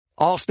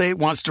Allstate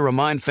wants to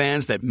remind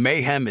fans that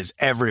mayhem is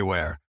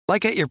everywhere,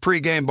 like at your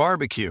pregame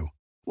barbecue.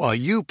 While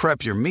you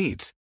prep your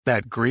meats,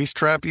 that grease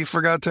trap you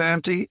forgot to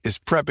empty is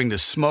prepping to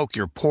smoke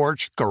your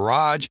porch,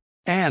 garage,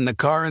 and the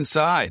car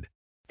inside.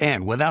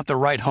 And without the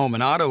right home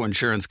and auto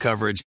insurance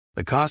coverage,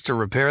 the cost to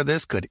repair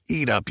this could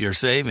eat up your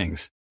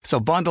savings. So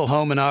bundle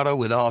home and auto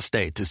with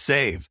Allstate to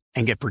save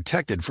and get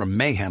protected from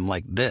mayhem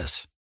like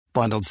this.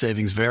 Bundled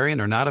savings vary and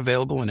are not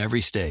available in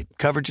every state.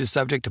 Coverage is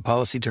subject to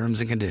policy terms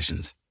and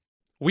conditions.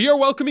 We are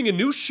welcoming a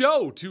new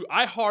show to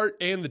iHeart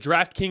and the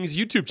DraftKings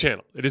YouTube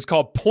channel. It is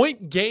called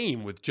Point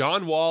Game with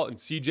John Wall and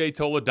CJ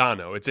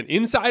Toledano. It's an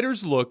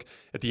insider's look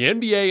at the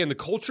NBA and the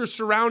culture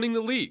surrounding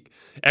the league.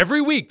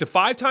 Every week, the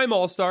five-time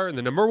All-Star and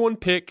the number one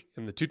pick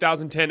in the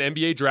 2010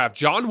 NBA draft,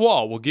 John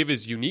Wall, will give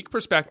his unique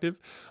perspective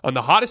on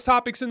the hottest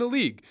topics in the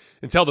league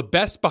and tell the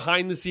best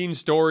behind-the-scenes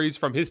stories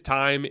from his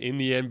time in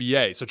the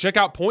NBA. So check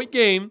out Point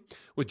Game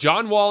with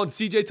John Wall and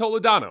CJ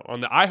Toledano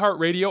on the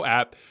iHeartRadio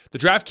app, the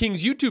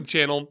DraftKings YouTube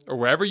channel, or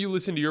wherever you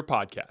listen to your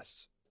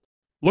podcasts.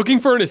 Looking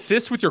for an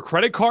assist with your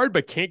credit card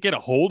but can't get a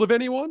hold of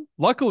anyone?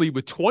 Luckily,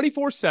 with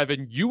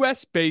 24/7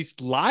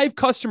 U.S.-based live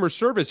customer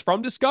service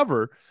from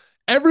Discover,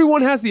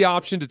 everyone has the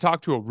option to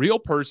talk to a real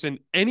person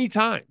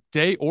anytime,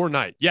 day or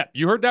night. Yeah,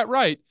 you heard that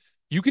right.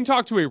 You can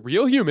talk to a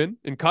real human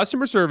in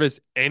customer service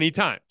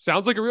anytime.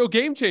 Sounds like a real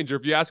game changer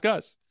if you ask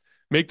us.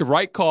 Make the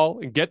right call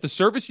and get the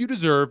service you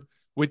deserve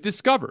with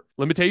Discover.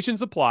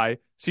 Limitations apply.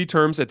 See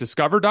terms at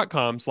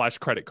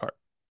discover.com/creditcard.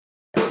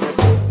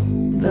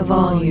 The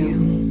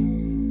volume.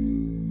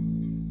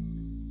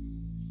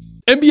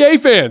 NBA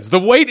fans, the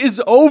wait is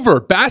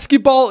over.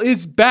 Basketball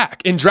is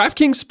back, and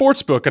DraftKings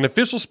Sportsbook, an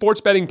official sports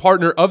betting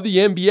partner of the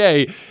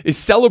NBA, is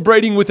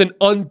celebrating with an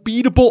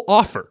unbeatable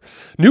offer.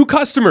 New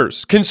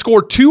customers can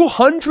score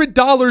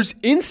 $200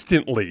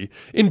 instantly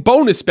in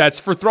bonus bets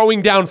for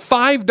throwing down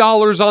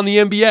 $5 on the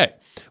NBA.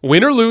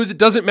 Win or lose, it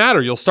doesn't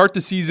matter. You'll start the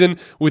season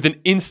with an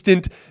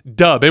instant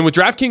dub. And with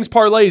DraftKings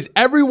parlays,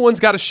 everyone's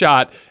got a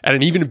shot at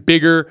an even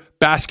bigger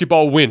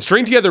basketball win.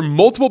 String together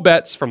multiple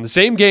bets from the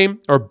same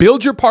game or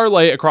build your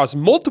parlay across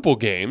multiple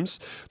games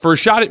for a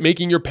shot at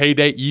making your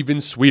payday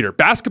even sweeter.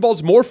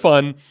 Basketball's more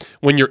fun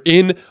when you're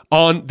in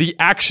on the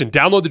action.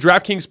 Download the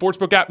DraftKings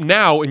Sportsbook app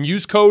now and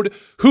use code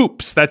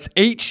HOOPS. That's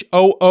HOOPS.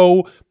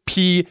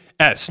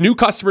 New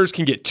customers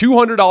can get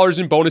 $200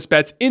 in bonus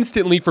bets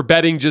instantly for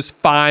betting just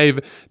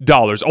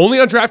 $5. Only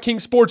on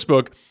DraftKings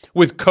Sportsbook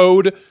with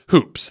code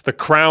HOOPS. The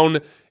crown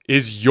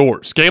is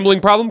yours.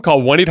 Gambling problem?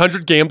 Call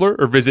 1-800-GAMBLER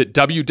or visit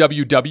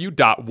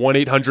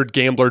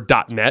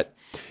www.1800gambler.net.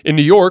 In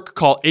New York,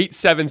 call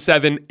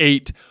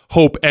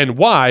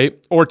 877-8-HOPE-NY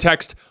or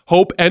text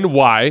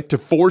HOPE-NY to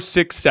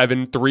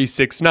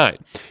 467-369.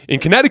 In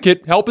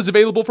Connecticut, help is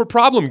available for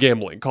problem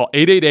gambling. Call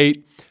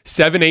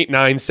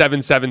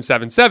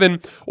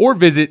 888-789-7777 or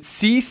visit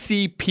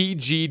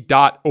ccpg.org.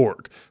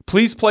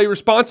 Please play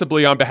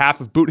responsibly on behalf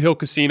of Boot Hill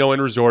Casino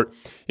and Resort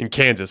in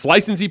Kansas.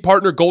 Licensee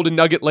partner Golden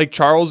Nugget Lake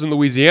Charles in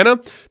Louisiana.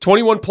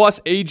 21 plus,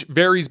 age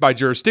varies by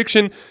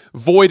jurisdiction.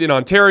 Void in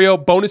Ontario.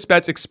 Bonus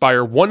bets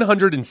expire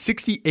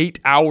 168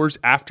 hours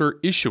after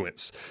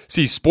issuance.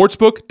 See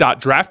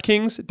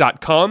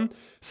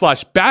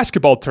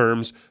sportsbook.draftkings.com/basketball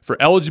terms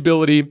for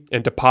eligibility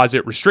and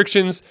deposit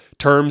restrictions,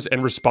 terms,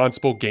 and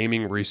responsible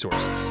gaming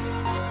resources.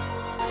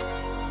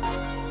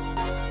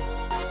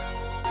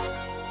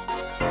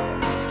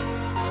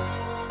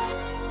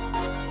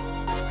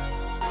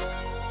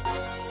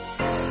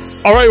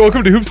 All right,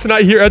 welcome to Hoops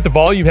Tonight here at The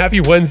Volume.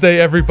 Happy Wednesday,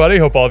 everybody.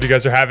 Hope all of you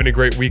guys are having a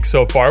great week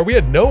so far. We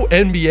had no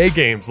NBA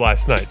games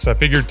last night, so I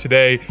figured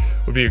today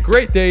would be a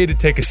great day to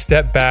take a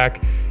step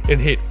back and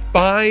hit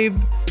 5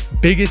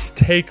 biggest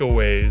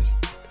takeaways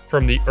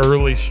from the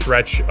early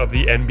stretch of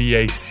the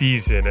NBA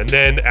season. And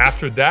then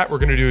after that, we're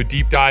going to do a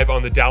deep dive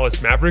on the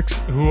Dallas Mavericks,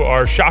 who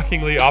are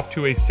shockingly off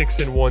to a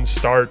 6-1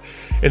 start.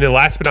 And then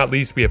last but not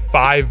least, we have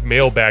 5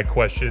 mailbag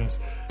questions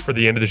for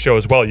the end of the show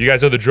as well. You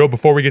guys know the drill.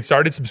 Before we get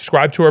started,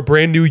 subscribe to our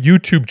brand new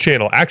YouTube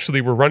channel.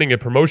 Actually, we're running a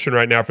promotion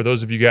right now for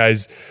those of you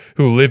guys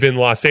who live in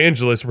Los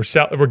Angeles.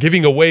 We're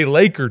giving away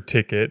Laker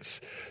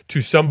tickets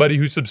to somebody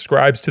who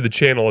subscribes to the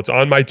channel. It's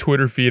on my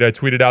Twitter feed. I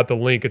tweeted out the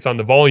link. It's on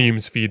the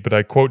Volumes feed, but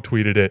I quote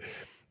tweeted it.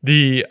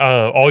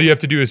 All you have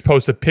to do is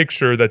post a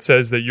picture that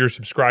says that you're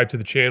subscribed to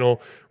the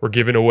channel. We're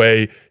giving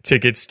away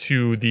tickets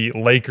to the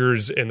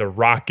Lakers and the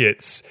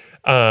Rockets,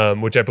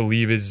 which I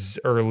believe is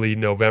early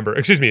November.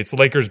 Excuse me, it's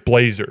Lakers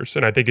Blazers,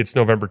 and I think it's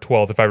November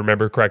 12th if I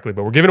remember correctly.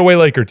 But we're giving away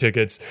Laker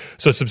tickets,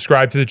 so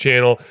subscribe to the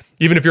channel.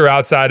 Even if you're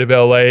outside of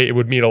LA, it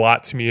would mean a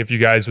lot to me if you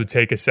guys would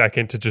take a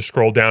second to just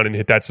scroll down and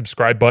hit that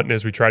subscribe button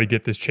as we try to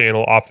get this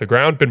channel off the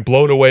ground. Been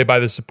blown away by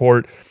the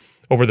support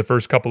over the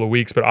first couple of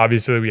weeks, but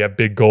obviously we have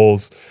big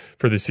goals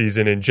for the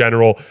season in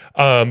general.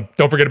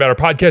 Don't forget about our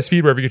podcast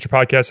feed, wherever you get your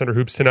podcasts under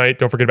Hoops Tonight.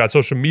 Don't forget about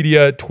social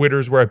media.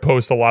 Twitter's where I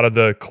post a lot of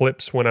the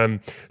clips when I'm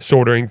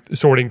sorting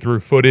through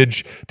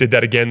footage. Did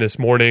that again this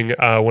morning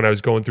when I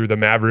was going through the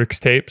Mavericks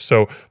tape.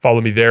 So follow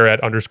me there at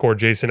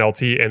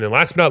 _JasonLT. And then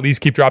last but not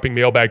least, keep dropping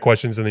mailbag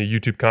questions in the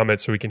YouTube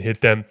comments so we can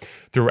hit them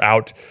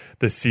throughout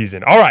the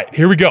season. All right,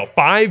 here we go.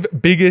 5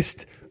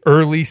 biggest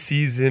early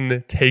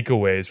season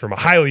takeaways from a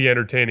highly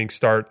entertaining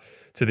start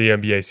to the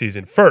NBA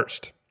season.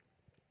 First,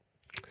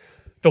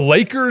 the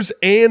Lakers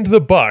and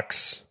the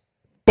Bucks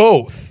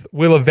both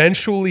will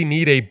eventually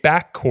need a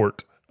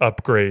backcourt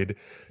upgrade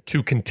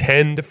to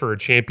contend for a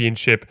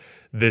championship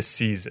this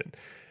season.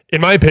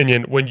 In my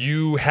opinion, when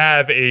you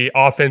have a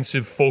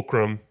offensive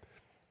fulcrum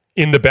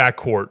in the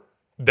backcourt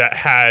that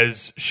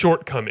has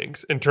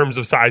shortcomings in terms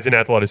of size and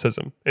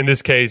athleticism, in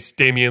this case,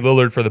 Damian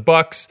Lillard for the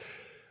Bucks,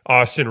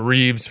 Austin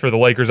Reeves for the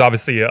Lakers,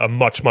 obviously a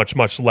much, much,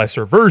 much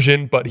lesser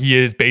version, but he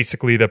is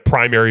basically the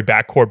primary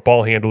backcourt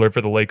ball handler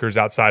for the Lakers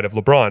outside of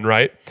LeBron,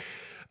 right?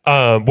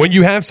 When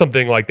you have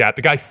something like that,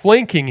 the guy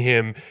flanking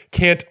him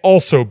can't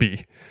also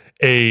be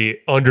a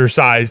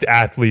undersized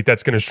athlete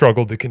that's going to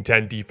struggle to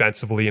contend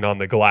defensively and on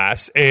the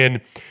glass.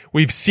 And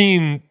we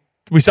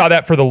saw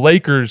that for the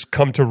Lakers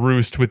come to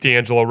roost with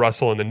D'Angelo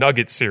Russell in the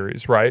Nuggets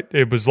series, right?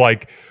 It was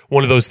like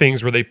one of those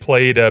things where they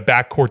played a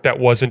backcourt that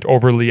wasn't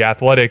overly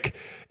athletic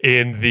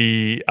in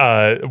the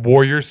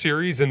Warriors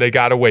series, and they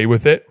got away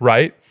with it,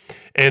 right?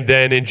 And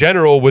then in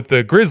general with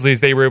the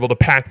Grizzlies, they were able to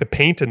pack the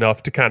paint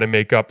enough to kind of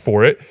make up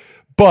for it.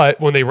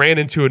 But when they ran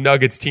into a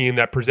Nuggets team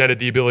that presented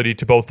the ability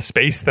to both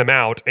space them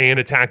out and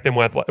attack them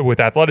with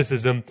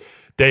athleticism,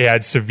 they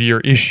had severe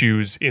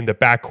issues in the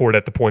backcourt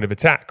at the point of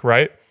attack,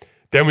 right?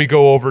 Then we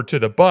go over to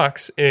the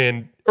Bucks,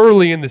 and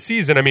early in the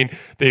season, I mean,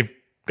 they've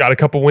got a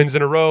couple wins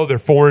in a row. They're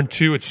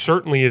 4-2. It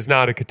certainly is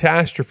not a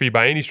catastrophe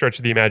by any stretch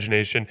of the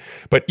imagination.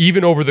 But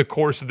even over the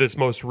course of this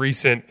most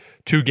recent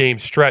 2-game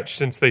stretch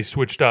since they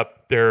switched up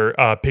their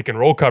pick and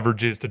roll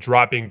coverages to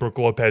dropping Brook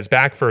Lopez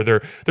back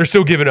further, they're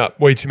still giving up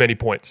way too many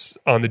points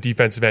on the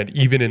defensive end,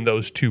 even in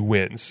those 2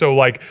 wins. So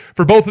like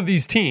for both of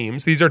these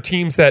teams, these are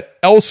teams that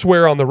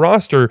elsewhere on the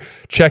roster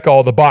check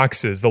all the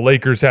boxes. The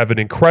Lakers have an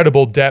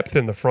incredible depth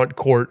in the front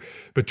court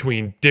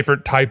between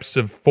different types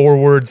of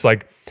forwards,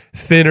 like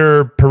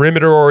thinner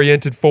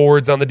perimeter-oriented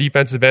forwards on the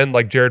defensive end,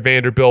 like Jared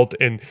Vanderbilt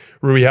and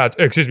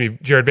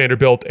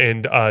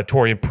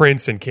Taurean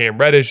Prince and Cam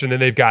Reddish, and then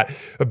they've got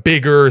a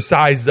bigger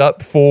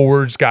size-up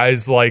forwards,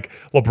 guys like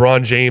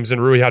LeBron James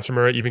and Rui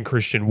Hachimura, even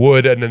Christian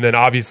Wood, and then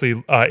obviously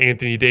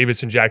Anthony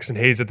Davis and Jackson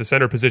Hayes at the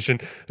center position.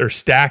 They're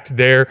stacked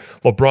there.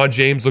 LeBron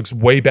James looks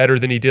way better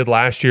than he did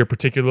last year,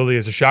 particularly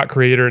as a shot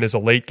creator and as a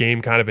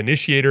late-game kind of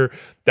initiator.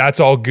 That's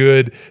all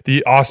good.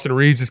 The Austin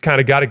Reeves has kind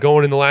of got it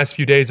going in the last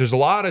few days. There's a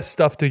lot of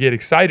stuff to get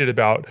excited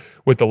about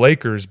with the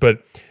Lakers,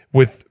 but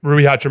with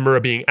Rui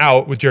Hachimura being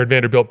out, with Jared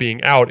Vanderbilt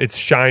being out, it's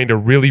shined a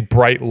really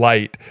bright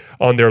light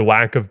on their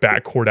lack of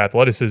backcourt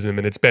athleticism,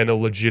 and it's been a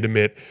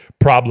legitimate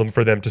problem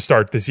for them to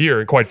start this year.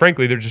 And quite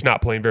frankly, they're just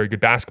not playing very good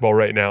basketball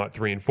right now at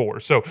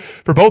 3-4. So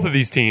for both of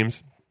these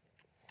teams,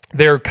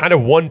 they're kind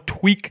of one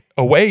tweak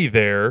away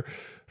there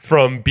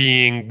from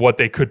being what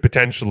they could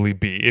potentially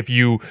be. If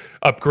you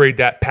upgrade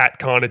that Pat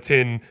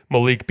Connaughton,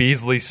 Malik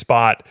Beasley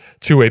spot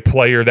to a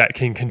player that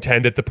can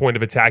contend at the point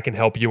of attack and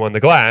help you on the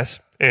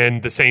glass,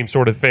 and the same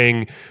sort of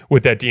thing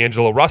with that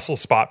D'Angelo Russell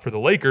spot for the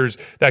Lakers,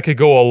 that could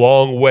go a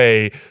long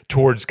way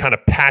towards kind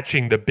of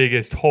patching the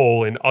biggest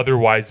hole in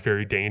otherwise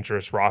very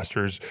dangerous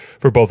rosters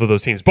for both of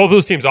those teams. Both of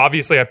those teams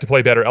obviously have to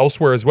play better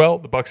elsewhere as well.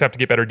 The Bucks have to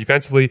get better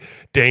defensively.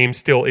 Dame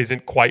still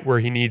isn't quite where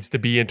he needs to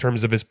be in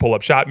terms of his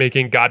pull-up shot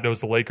making. God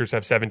knows the Lakers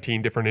have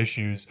 17 different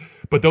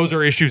issues, but those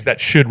are issues that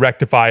should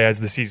rectify as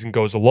the season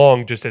goes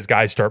along, just as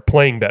guys start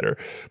playing better.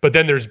 But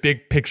then there's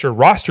big picture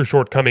roster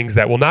shortcomings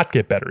that will not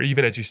get better,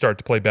 even as you start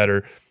to play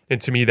better.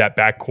 And to me, that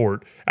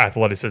backcourt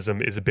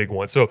athleticism is a big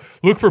one. So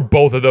look for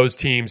both of those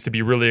teams to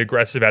be really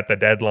aggressive at the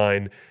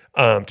deadline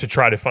to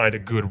try to find a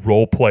good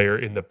role player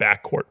in the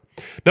backcourt.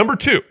 Number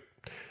 2,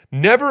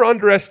 never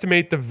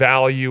underestimate the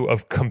value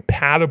of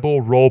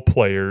compatible role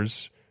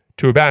players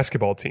to a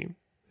basketball team.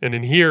 And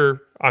in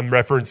here, I'm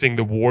referencing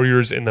the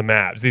Warriors and the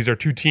Mavs. These are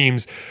 2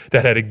 teams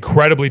that had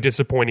incredibly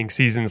disappointing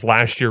seasons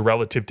last year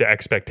relative to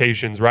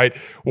expectations, right?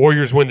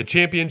 Warriors win the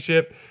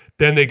championship.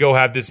 Then they go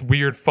have this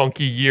weird,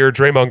 funky year.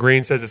 Draymond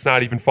Green says it's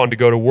not even fun to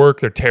go to work.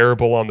 They're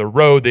terrible on the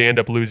road. They end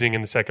up losing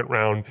in the second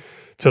round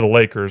to the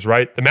Lakers,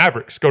 right? The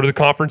Mavericks go to the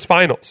conference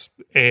finals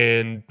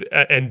and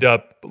end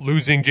up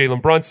losing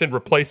Jalen Brunson,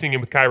 replacing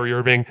him with Kyrie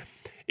Irving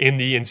in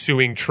the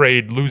ensuing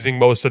trade, losing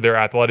most of their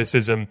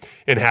athleticism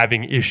and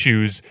having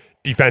issues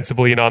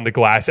defensively and on the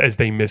glass as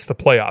they miss the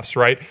playoffs,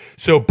 right?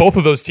 So both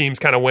of those teams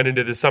kind of went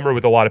into the summer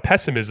with a lot of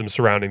pessimism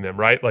surrounding them,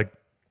 right? Like,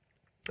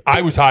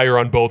 I was higher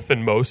on both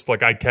than most.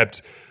 Like, I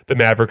kept the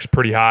Mavericks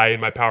pretty high in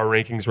my power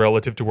rankings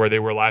relative to where they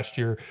were last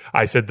year.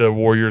 I said the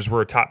Warriors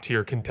were a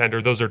top-tier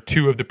contender. Those are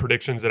 2 of the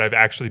predictions that I've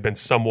actually been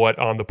somewhat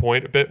on the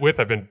point a bit with.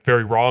 I've been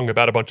very wrong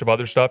about a bunch of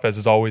other stuff, as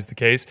is always the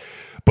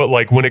case. But,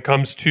 like, when it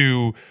comes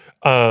to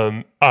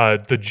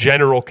the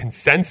general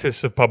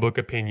consensus of public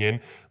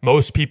opinion,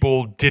 most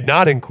people did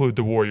not include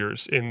the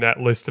Warriors in that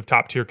list of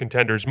top-tier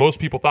contenders. Most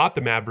people thought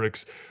the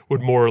Mavericks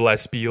would more or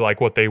less be like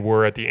what they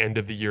were at the end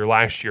of the year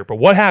last year. But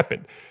what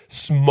happened?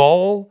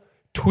 Small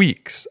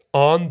tweaks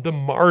on the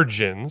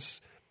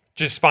margins,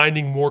 just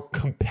finding more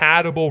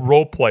compatible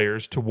role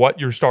players to what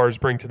your stars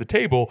bring to the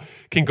table,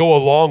 can go a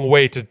long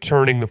way to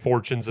turning the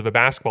fortunes of a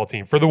basketball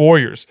team. For the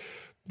Warriors,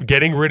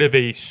 getting rid of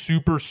a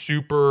super,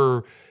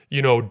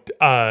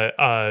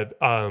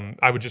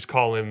 I would just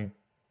call him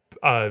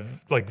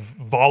like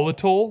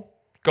volatile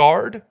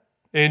guard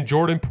in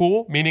Jordan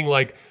Poole, meaning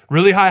like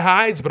really high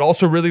highs, but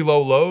also really low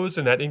lows,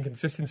 and that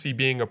inconsistency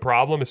being a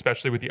problem,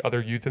 especially with the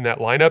other youth in that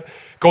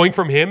lineup. Going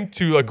from him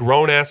to a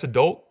grown-ass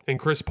adult in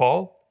Chris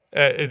Paul,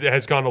 it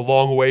has gone a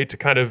long way to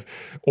kind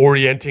of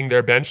orienting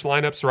their bench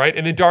lineups, right?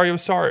 And then Dario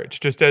Saric,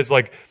 just as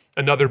like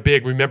another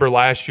big, remember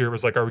last year it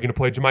was like, are we going to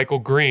play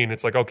JaMychal Green?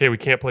 It's like, okay, we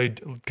can't play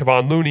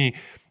Kevon Looney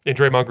and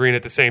Draymond Green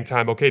at the same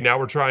time. Okay, now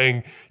we're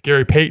trying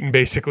Gary Payton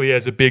basically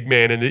as a big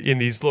man in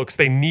these looks.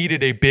 They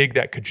needed a big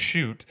that could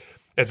shoot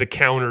as a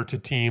counter to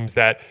teams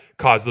that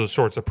cause those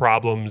sorts of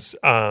problems,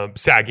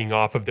 sagging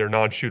off of their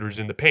non-shooters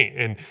in the paint.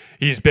 And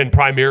he's been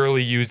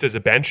primarily used as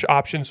a bench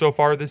option so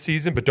far this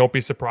season, but don't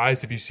be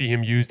surprised if you see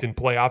him used in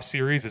playoff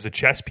series as a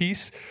chess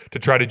piece to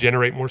try to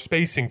generate more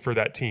spacing for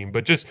that team.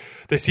 But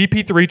just the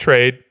CP3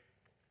 trade,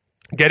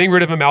 getting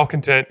rid of a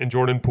malcontent in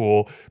Jordan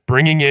Poole,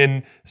 bringing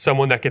in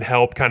someone that can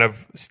help kind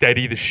of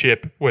steady the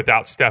ship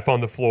without Steph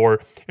on the floor,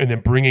 and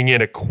then bringing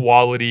in a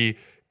quality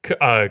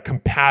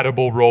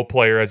compatible role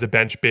player as a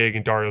bench big,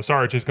 and Dario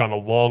Saric has gone a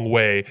long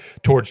way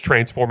towards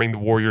transforming the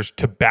Warriors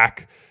to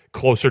back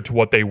closer to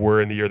what they were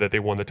in the year that they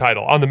won the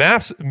title. On the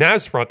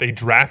Mavs front, they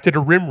drafted a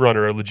rim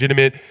runner, a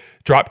legitimate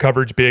drop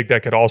coverage big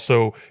that could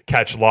also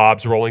catch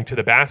lobs rolling to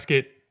the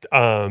basket.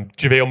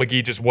 JaVale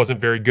McGee just wasn't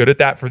very good at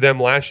that for them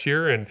last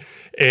year,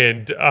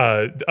 and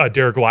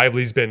Derek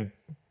Lively's been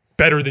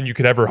better than you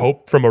could ever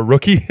hope from a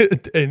rookie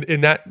in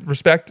that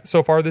respect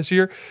so far this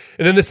year.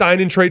 And then the sign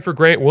and trade for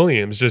Grant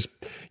Williams, just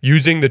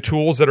using the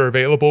tools that are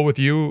available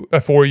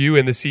for you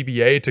in the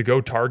CBA to go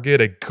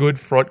target a good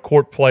front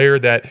court player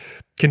that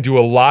can do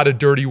a lot of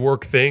dirty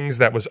work things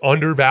that was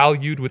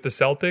undervalued with the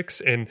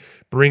Celtics, and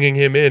bringing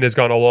him in has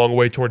gone a long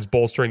way towards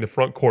bolstering the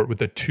front court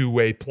with a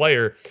two-way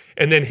player.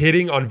 And then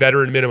hitting on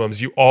veteran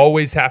minimums. You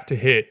always have to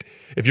hit.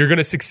 If you're going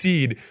to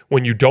succeed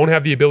when you don't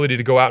have the ability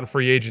to go out in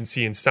free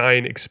agency and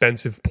sign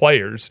expensive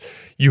players,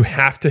 you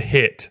have to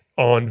hit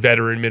on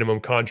veteran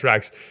minimum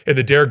contracts. And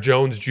the Derrick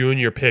Jones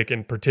Jr. pick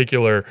in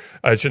particular,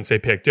 I shouldn't say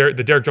pick,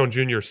 the Derrick Jones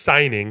Jr.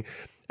 signing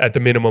at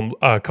the minimum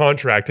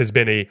contract has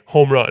been a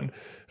home run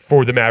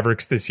for the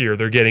Mavericks this year.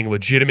 They're getting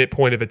legitimate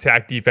point of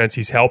attack defense.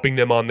 He's helping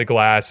them on the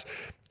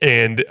glass,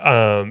 and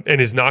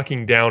is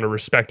knocking down a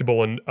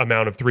respectable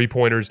amount of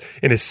three-pointers,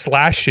 and is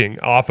slashing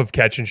off of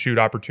catch-and-shoot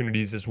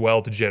opportunities as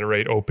well to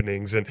generate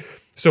openings. And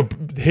so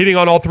hitting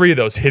on all three of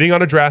those, hitting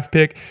on a draft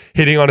pick,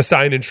 hitting on a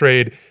sign and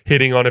trade,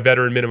 hitting on a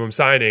veteran minimum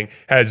signing,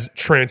 has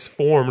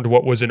transformed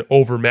what was an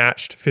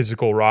overmatched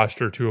physical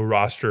roster to a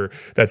roster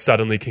that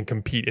suddenly can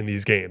compete in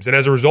these games. And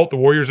as a result, the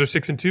Warriors are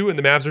 6-2 and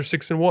the Mavs are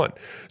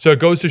 6-1. So it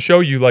goes to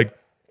show you, like,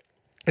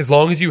 as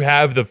long as you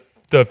have the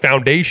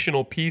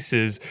foundational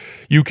pieces,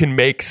 you can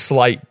make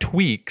slight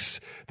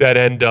tweaks that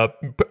end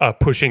up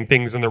pushing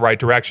things in the right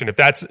direction.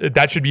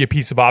 That should be a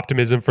piece of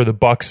optimism for the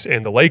Bucks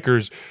and the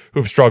Lakers,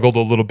 who've struggled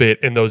a little bit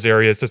in those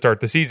areas to start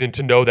the season,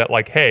 to know that,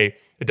 like, hey,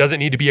 it doesn't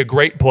need to be a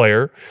great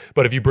player,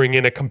 but if you bring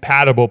in a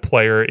compatible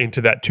player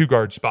into that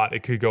two-guard spot,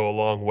 it could go a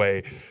long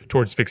way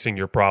towards fixing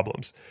your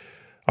problems.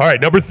 All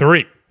right, number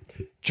 3,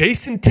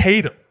 Jason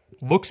Tatum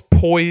looks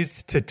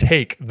poised to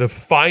take the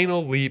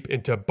final leap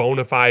into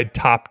bona fide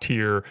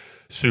top-tier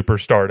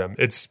superstardom.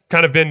 It's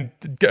kind of been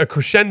a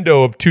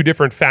crescendo of two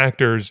different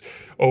factors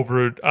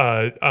over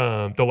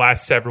the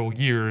last several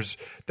years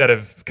that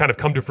have kind of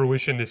come to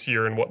fruition this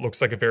year in what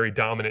looks like a very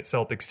dominant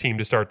Celtics team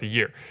to start the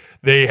year.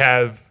 They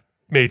have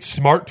made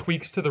smart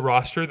tweaks to the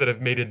roster that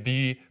have made it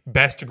the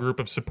best group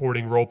of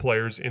supporting role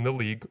players in the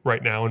league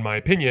right now, in my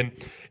opinion.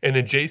 And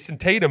then Jason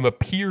Tatum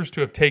appears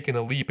to have taken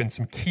a leap in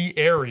some key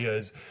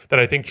areas that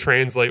I think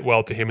translate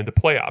well to him in the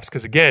playoffs.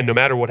 Because again, no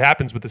matter what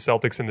happens with the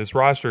Celtics in this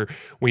roster,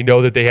 we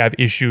know that they have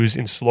issues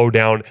in slow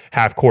down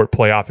half-court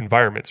playoff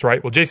environments,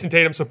 right? Well, Jason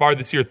Tatum so far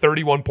this year,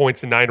 31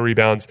 points and 9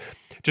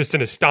 rebounds. Just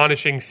an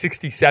astonishing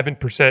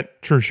 67%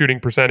 true shooting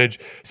percentage,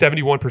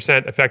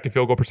 71% effective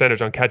field goal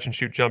percentage on catch and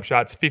shoot jump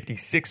shots,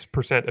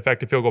 56%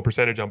 effective field goal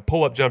percentage on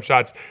pull-up jump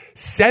shots,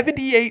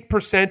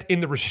 78% in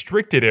the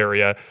restricted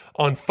area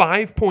on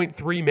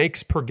 5.3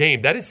 makes per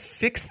game. That is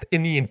 6th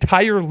in the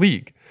entire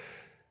league.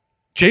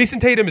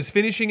 Jason Tatum is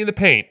finishing in the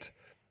paint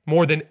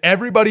more than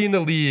everybody in the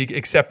league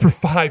except for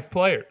 5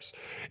 players.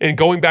 And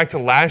going back to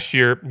last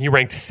year, he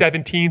ranked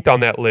 17th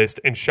on that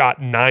list and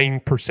shot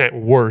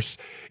 9% worse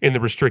in the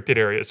restricted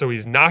area. So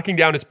he's knocking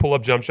down his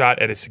pull-up jump shot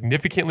at a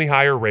significantly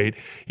higher rate.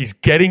 He's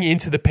getting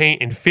into the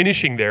paint and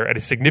finishing there at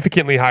a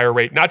significantly higher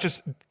rate, not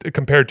just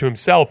compared to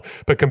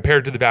himself, but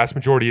compared to the vast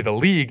majority of the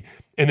league.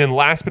 And then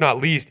last but not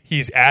least,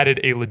 he's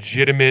added a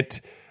legitimate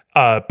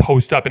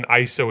post up and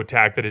ISO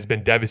attack that has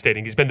been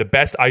devastating. He's been the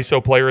best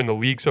ISO player in the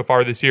league so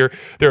far this year.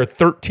 There are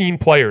 13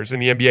 players in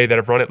the NBA that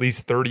have run at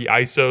least 30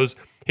 ISOs.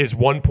 His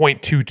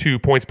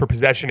 1.22 points per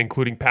possession,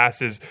 including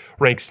passes,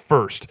 ranks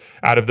first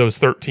out of those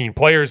 13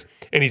 players.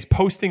 And he's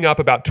posting up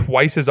about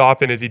twice as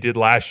often as he did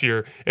last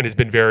year and has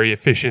been very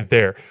efficient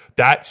there.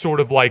 That sort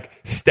of like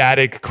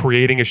static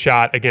creating a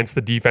shot against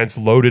the defense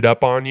loaded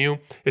up on you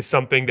is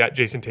something that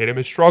Jason Tatum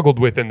has struggled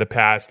with in the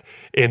past.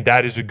 And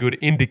that is a good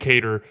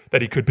indicator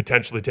that he could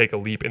potentially take a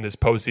leap in this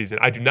postseason.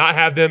 I do not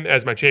have them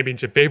as my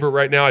championship favorite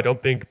right now. I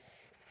don't think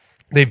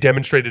they've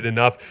demonstrated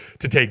enough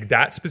to take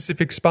that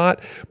specific spot,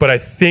 but I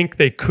think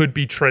they could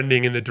be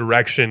trending in the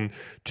direction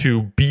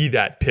to be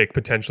that pick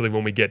potentially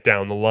when we get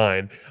down the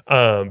line.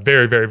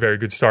 Very, very, very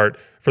good start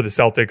for the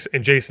Celtics.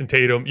 And Jason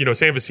Tatum,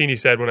 Sam Vecini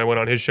said when I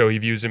went on his show, he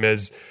views him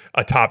as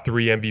a top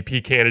 3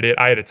 MVP candidate.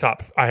 I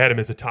had him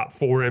as a top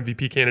 4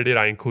 MVP candidate.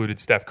 I included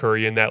Steph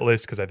Curry in that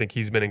list because I think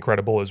he's been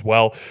incredible as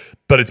well.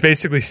 But it's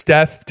basically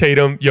Steph,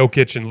 Tatum,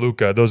 Jokic, and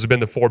Luka. Those have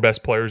been the 4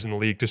 best players in the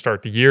league to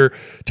start the year.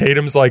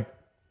 Tatum's like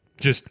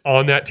just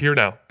on that tier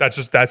now.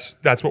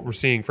 That's what we're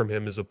seeing from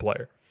him as a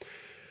player.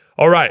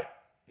 All right,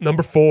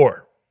 number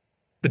 4.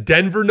 The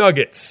Denver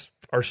Nuggets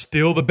are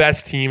still the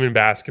best team in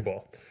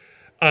basketball.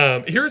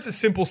 Here's a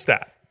simple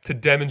stat to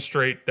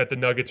demonstrate that the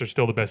Nuggets are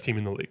still the best team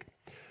in the league.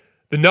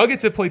 The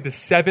Nuggets have played the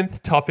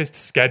 7th toughest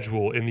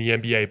schedule in the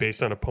NBA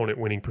based on opponent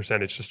winning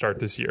percentage to start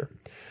this year.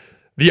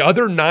 The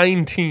other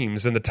 9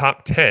 teams in the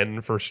top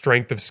 10 for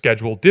strength of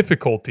schedule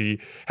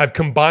difficulty have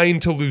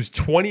combined to lose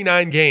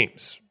 29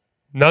 games.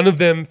 None of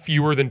them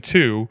fewer than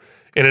 2,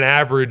 and an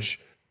average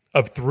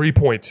of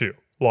 3.2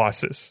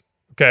 losses.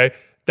 Okay?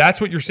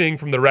 That's what you're seeing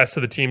from the rest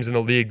of the teams in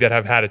the league that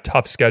have had a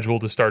tough schedule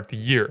to start the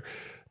year.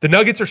 The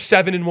Nuggets are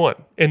 7-1,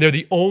 and they're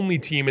the only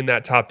team in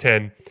that top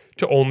 10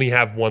 to only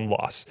have 1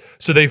 loss.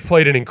 So they've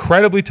played an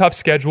incredibly tough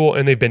schedule,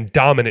 and they've been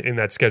dominant in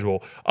that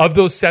schedule. Of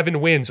those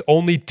 7 wins,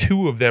 only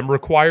 2 of them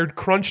required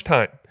crunch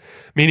time,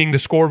 meaning the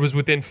score was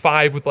within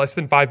 5 with less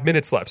than 5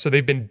 minutes left. So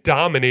they've been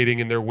dominating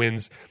in their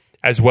wins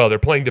as well. They're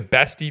playing the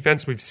best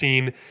defense we've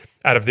seen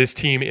out of this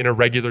team in a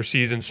regular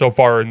season so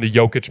far in the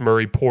Jokic,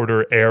 Murray,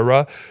 Porter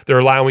era. They're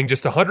allowing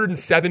just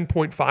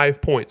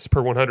 107.5 points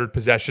per 100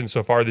 possessions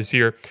so far this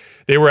year.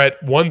 They were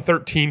at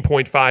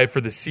 113.5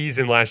 for the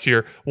season last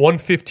year,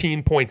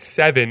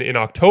 115.7 in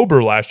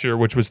October last year,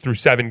 which was through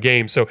 7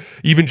 games. So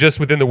even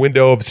just within the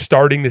window of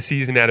starting the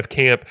season out of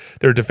camp,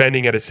 they're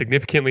defending at a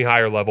significantly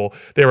higher level.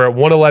 They were at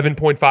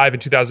 111.5 in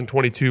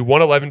 2022,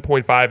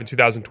 111.5 in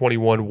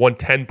 2021,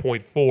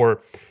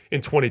 110.4 in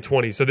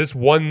 2020. So this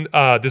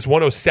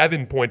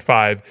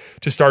 107.5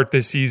 to start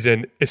this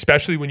season,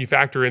 especially when you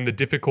factor in the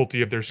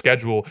difficulty of their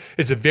schedule,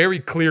 is a very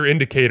clear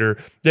indicator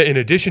that in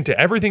addition to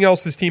everything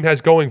else this team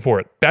has going for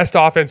it, best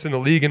offense in the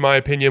league, in my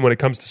opinion, when it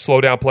comes to slow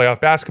down playoff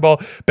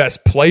basketball,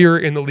 best player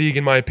in the league,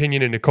 in my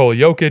opinion, in Nikola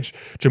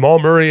Jokic, Jamal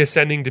Murray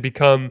ascending to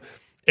become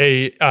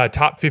a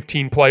top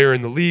 15 player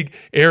in the league.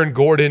 Aaron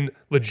Gordon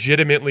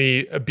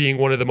legitimately being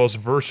one of the most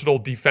versatile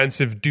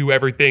defensive,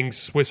 do-everything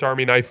Swiss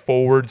Army knife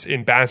forwards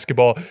in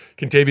basketball.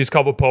 Kentavious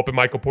Caldwell-Pope and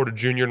Michael Porter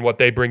Jr. and what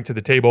they bring to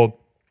the table.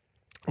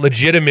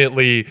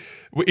 Legitimately,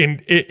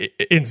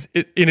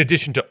 in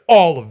addition to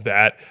all of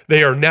that,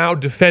 they are now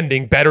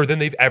defending better than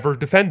they've ever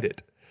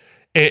defended.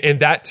 And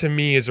that, to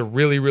me, is a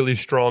really, really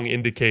strong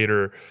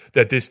indicator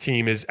that this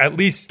team is at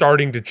least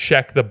starting to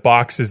check the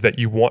boxes that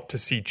you want to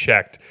see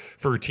checked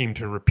for a team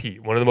to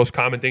repeat. One of the most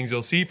common things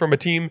you'll see from a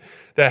team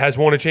that has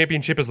won a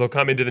championship is they'll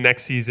come into the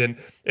next season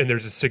and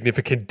there's a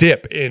significant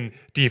dip in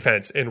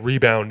defense and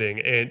rebounding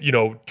and,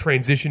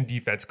 transition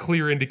defense,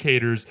 clear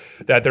indicators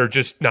that they're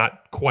just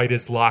not quite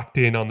as locked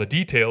in on the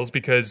details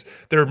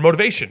because their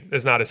motivation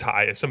is not as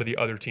high as some of the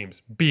other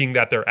teams, being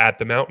that they're at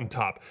the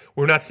mountaintop.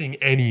 We're not seeing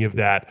any of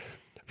that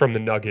from the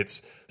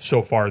Nuggets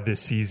so far this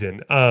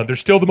season. They're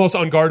still the most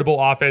unguardable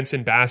offense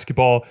in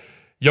basketball.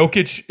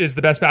 Jokic is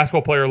the best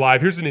basketball player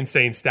alive. Here's an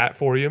insane stat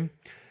for you.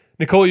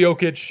 Nikola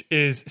Jokic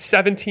is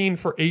 17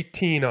 for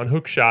 18 on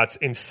hook shots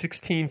and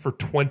 16 for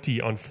 20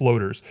 on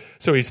floaters.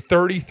 So he's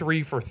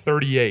 33 for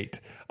 38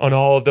 on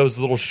all of those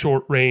little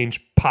short range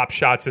pop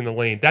shots in the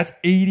lane. That's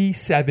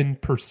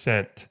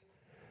 87%.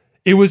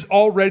 It was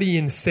already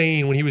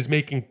insane when he was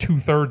making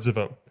 2/3 of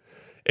them.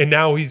 And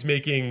now he's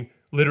making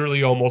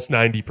literally almost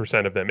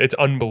 90% of them. It's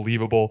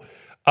unbelievable.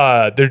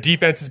 Their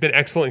defense has been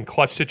excellent in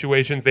clutch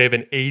situations. They have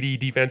an 80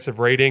 defensive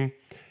rating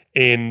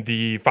in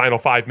the final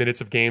 5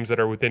 minutes of games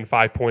that are within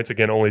 5 points.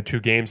 Again, only 2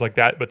 games like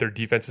that, but their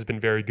defense has been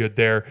very good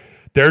there.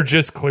 They're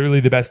just clearly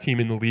the best team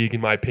in the league,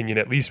 in my opinion,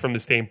 at least from the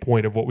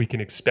standpoint of what we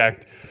can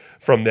expect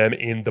from them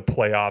in the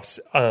playoffs.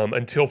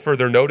 Until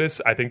further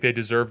notice, I think they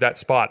deserve that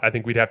spot. I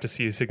think we'd have to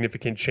see a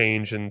significant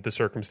change in the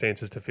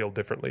circumstances to feel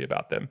differently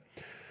about them.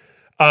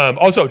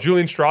 Also,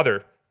 Julian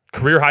Strawther,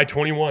 career high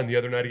 21 the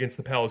other night against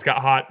the Pels.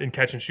 Got hot in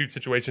catch and shoot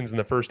situations in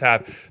the first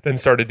half, then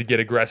started to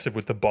get aggressive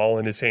with the ball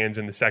in his hands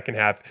in the second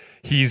half.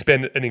 He's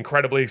been an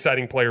incredibly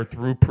exciting player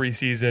through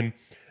preseason.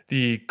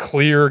 the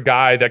clear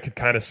guy that could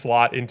kind of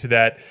slot into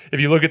that. If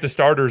you look at the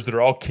starters,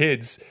 they're all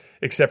kids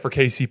except for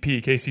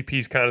KCP. KCP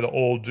is kind of the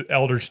old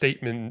elder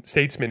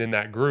statesman in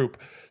that group.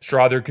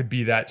 Strawther could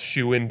be that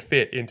shoe-in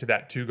fit into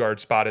that two-guard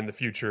spot in the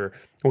future,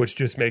 which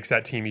just makes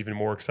that team even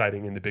more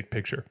exciting in the big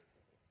picture.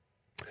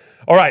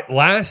 All right,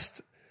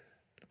 last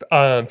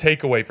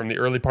takeaway from the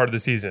early part of the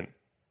season.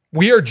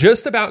 We are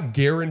just about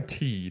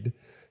guaranteed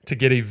to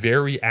get a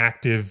very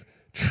active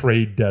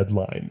trade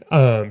deadline.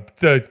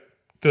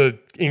 The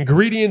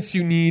ingredients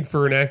you need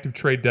for an active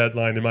trade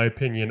deadline, in my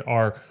opinion,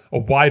 are a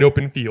wide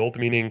open field,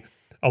 meaning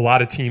a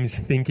lot of teams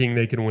thinking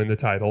they can win the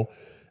title.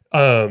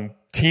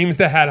 Teams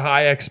that had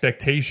high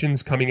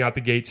expectations coming out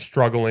the gate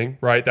struggling,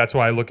 right? That's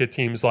why I look at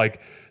teams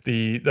like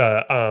the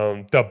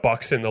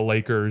Bucks and the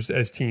Lakers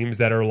as teams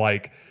that are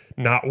like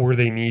not where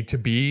they need to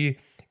be,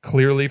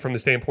 clearly from the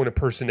standpoint of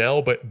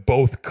personnel, but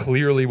both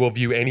clearly will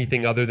view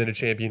anything other than a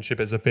championship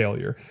as a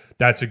failure.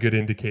 That's a good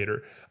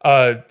indicator.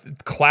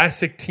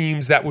 Classic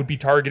teams that would be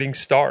targeting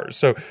stars.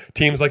 So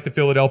teams like the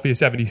Philadelphia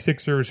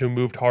 76ers, who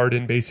moved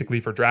Harden basically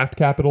for draft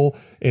capital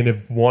and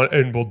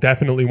will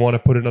definitely want to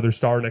put another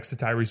star next to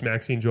Tyrese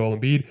Maxey and Joel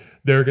Embiid,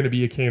 they're going to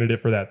be a candidate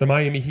for that. The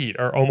Miami Heat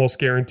are almost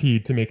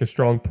guaranteed to make a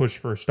strong push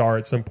for a star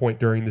at some point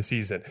during the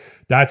season.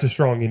 That's a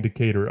strong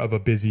indicator of a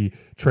busy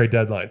trade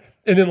deadline.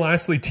 And then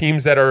lastly,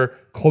 teams that are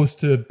close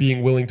to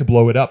being willing to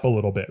blow it up a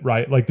little bit,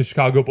 right? Like the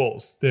Chicago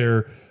Bulls.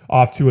 They're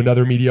off to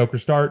another mediocre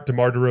start.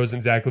 DeMar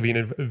DeRozan, Zach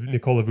LaVine, and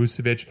Nikola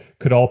Vucevic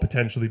could all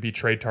potentially be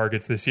trade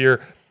targets this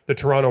year. The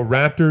Toronto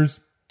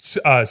Raptors,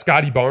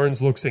 Scotty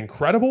Barnes looks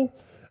incredible,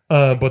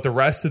 but the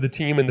rest of the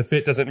team and the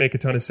fit doesn't make a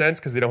ton of sense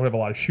because they don't have a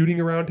lot of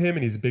shooting around him,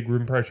 and he's a big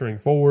rim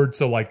pressuring forward.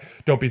 So,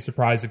 don't be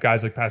surprised if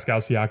guys like Pascal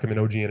Siakam and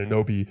OG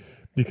Anunoby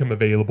become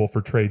available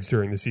for trades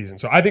during the season.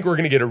 So I think we're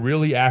going to get a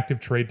really active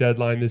trade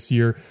deadline this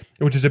year,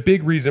 which is a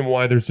big reason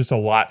why there's just a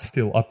lot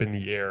still up in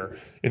the air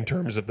in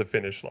terms of the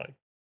finish line.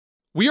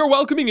 We are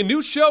welcoming a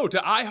new show to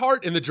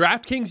iHeart and the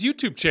DraftKings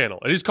YouTube channel.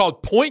 It is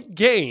called Point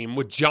Game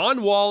with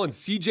John Wall and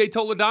CJ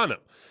Toledano.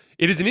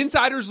 It is an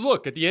insider's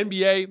look at the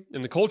NBA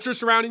and the culture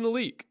surrounding the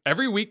league.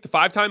 Every week, the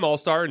five-time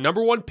All-Star and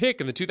number one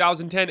pick in the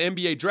 2010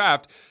 NBA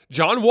Draft,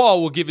 John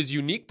Wall will give his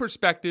unique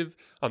perspective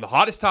on the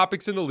hottest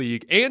topics in the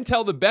league and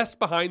tell the best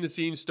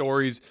behind-the-scenes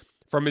stories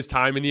from his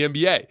time in the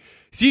NBA.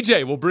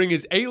 CJ will bring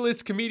his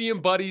A-list comedian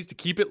buddies to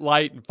keep it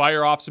light and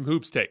fire off some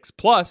hoops takes.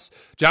 Plus,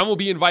 John will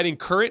be inviting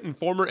current and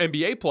former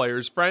NBA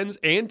players, friends,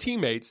 and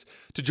teammates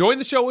to join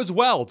the show as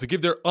well to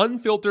give their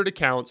unfiltered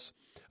accounts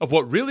of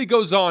what really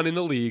goes on in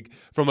the league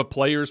from a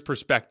player's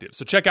perspective.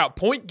 So check out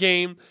Point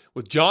Game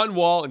with John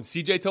Wall and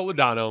CJ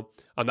Toledano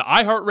on the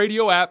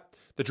iHeartRadio app,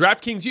 the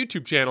DraftKings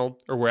YouTube channel,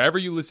 or wherever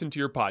you listen to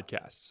your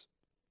podcasts.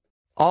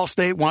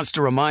 Allstate wants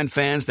to remind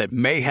fans that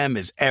mayhem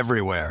is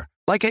everywhere,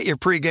 like at your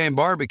pregame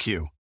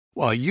barbecue.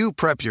 While you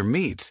prep your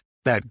meats,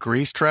 that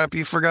grease trap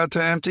you forgot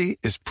to empty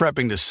is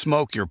prepping to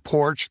smoke your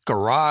porch,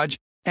 garage,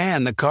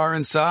 and the car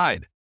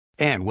inside.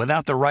 And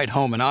without the right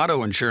home and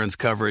auto insurance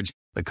coverage,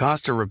 the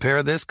cost to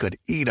repair this could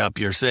eat up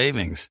your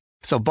savings.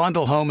 So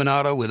bundle home and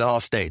auto with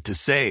Allstate to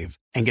save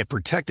and get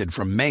protected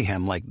from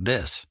mayhem like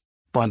this.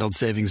 Bundled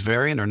savings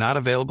vary and are not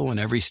available in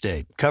every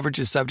state. Coverage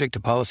is subject to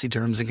policy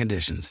terms and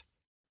conditions.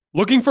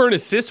 Looking for an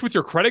assist with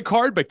your credit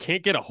card but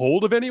can't get a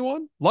hold of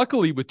anyone?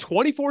 Luckily, with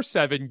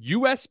 24/7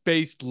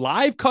 US-based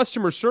live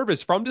customer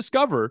service from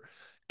Discover,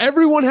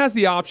 everyone has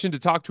the option to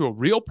talk to a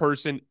real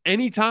person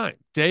anytime,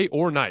 day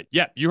or night.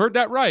 Yeah, you heard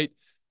that right.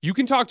 You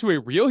can talk to a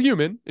real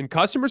human in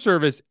customer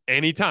service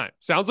anytime.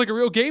 Sounds like a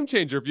real game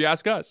changer if you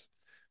ask us.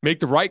 Make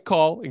the right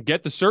call and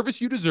get the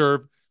service you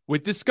deserve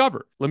with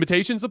Discover.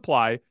 Limitations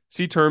apply.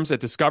 See terms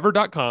at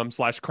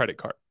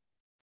discover.com/creditcard.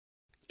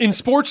 In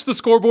sports, the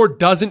scoreboard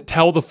doesn't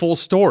tell the full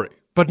story,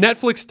 but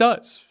Netflix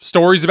does.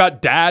 Stories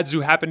about dads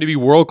who happen to be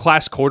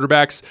world-class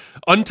quarterbacks,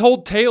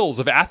 untold tales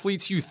of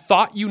athletes you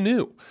thought you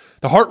knew,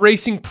 the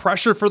heart-racing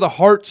pressure for the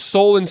heart,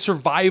 soul, and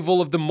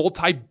survival of the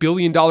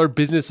multi-billion-dollar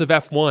business of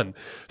F1.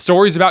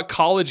 Stories about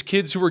college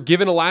kids who were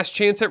given a last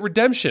chance at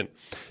redemption.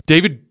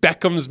 David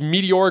Beckham's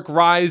meteoric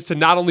rise to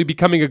not only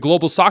becoming a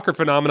global soccer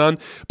phenomenon,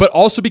 but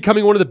also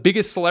becoming one of the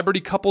biggest celebrity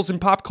couples in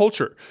pop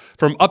culture.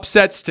 From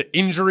upsets to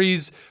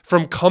injuries,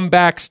 from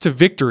comebacks to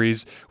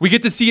victories, we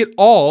get to see it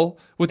all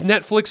with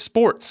Netflix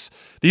Sports.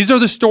 These are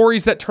the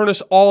stories that turn us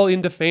all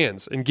into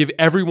fans and give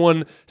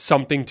everyone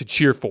something to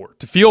cheer for,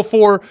 to feel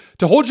for,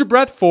 to hold your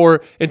breath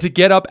for, and to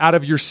get up out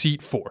of your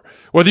seat for.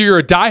 Whether you're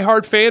a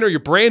diehard fan or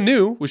you're brand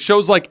new, with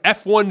shows like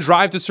F1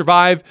 Drive to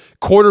Survive,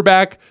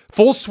 Quarterback,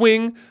 Full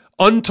Swing,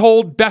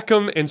 Untold,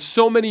 Beckham, and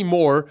so many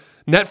more,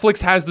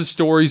 Netflix has the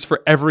stories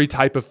for every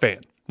type of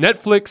fan.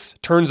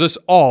 Netflix turns us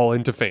all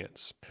into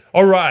fans.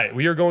 All right,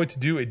 we are going to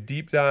do a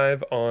deep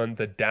dive on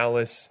the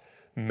Dallas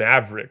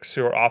Mavericks,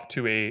 who are off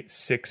to a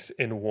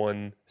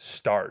 6-1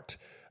 start.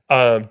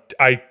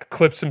 I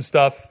clipped some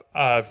stuff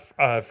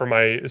from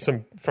my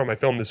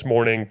film this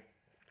morning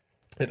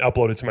and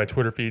uploaded to my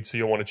Twitter feed, so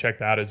you'll want to check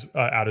that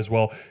out as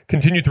well.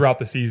 Continue throughout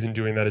the season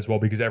doing that as well,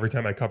 because every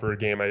time I cover a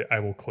game, I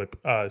will clip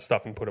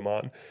stuff and put them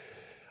on.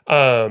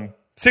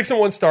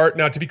 6-1 start.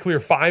 Now, to be clear,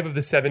 5 of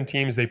the 7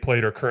 teams they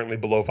played are currently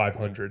below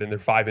 500, and they're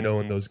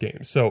 5-0 in those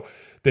games. So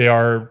they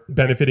are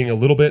benefiting a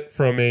little bit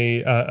from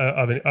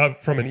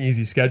from an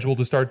easy schedule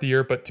to start the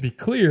year. But to be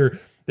clear,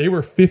 they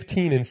were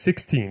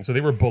 15-16, so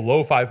they were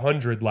below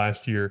 500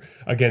 last year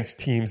against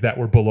teams that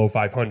were below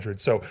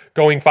 500. So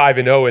going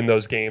 5-0 in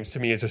those games to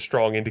me is a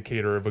strong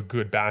indicator of a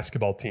good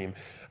basketball team.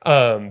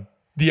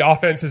 The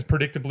offense has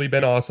predictably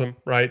been awesome,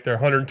 right? They're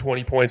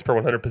 120 points per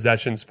 100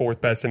 possessions,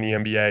 4th best in the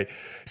NBA.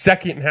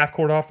 Second in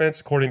half-court offense,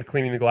 according to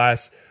Cleaning the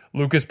Glass.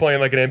 Luka's playing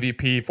like an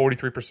MVP,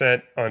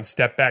 43% on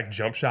step-back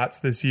jump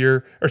shots this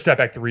year, or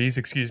step-back threes,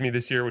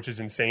 this year, which is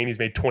insane. He's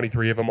made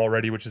 23 of them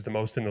already, which is the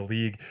most in the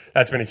league.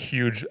 That's been a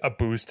huge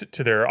boost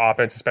to their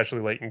offense,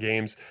 especially late in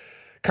games.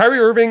 Kyrie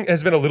Irving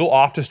has been a little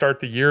off to start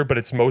the year, but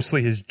it's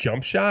mostly his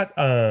jump shot.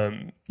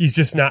 He's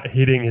just not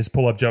hitting his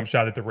pull-up jump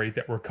shot at the rate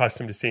that we're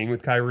accustomed to seeing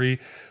with Kyrie,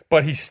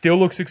 but he still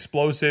looks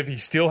explosive. He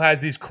still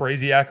has these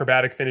crazy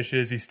acrobatic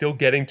finishes. He's still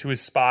getting to his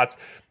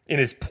spots,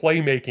 and his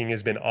playmaking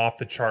has been off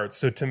the charts.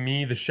 So to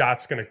me, the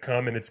shot's going to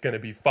come, and it's going to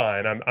be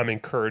fine. I'm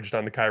encouraged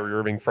on the Kyrie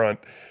Irving front.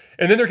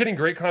 And then they're getting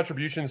great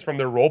contributions from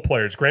their role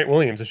players. Grant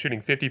Williams is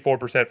shooting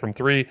 54% from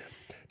 3.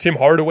 Tim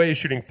Hardaway is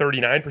shooting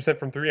 39%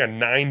 from 3 on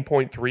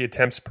 9.3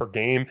 attempts per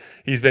game.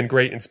 He's been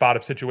great in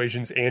spot-up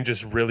situations and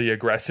just really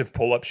aggressive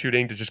pull-up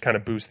shooting to just kind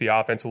of boost the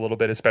offense a little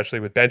bit, especially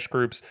with bench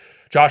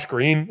groups. Josh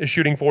Green is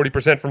shooting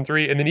 40% from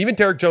 3. And then even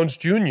Derek Jones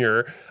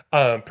Jr.,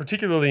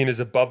 particularly in his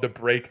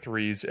above-the-break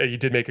threes, he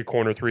did make a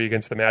corner 3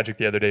 against the Magic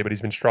the other day, but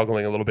he's been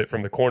struggling a little bit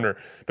from the corner.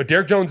 But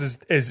Derek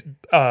Jones has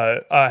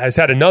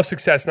had enough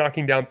success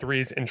knocking down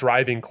threes and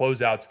driving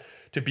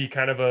closeouts to be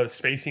kind of a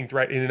spacing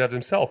threat in and of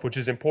himself, which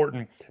is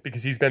important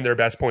because he's been their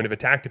best point of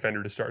attack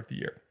defender to start the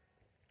year.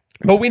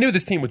 But we knew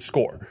this team would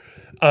score.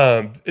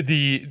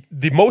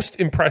 The most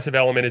impressive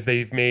element is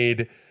they've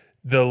made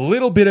the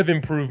little bit of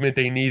improvement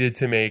they needed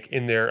to make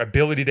in their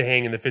ability to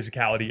hang in the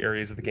physicality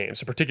areas of the game,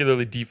 so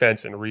particularly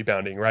defense and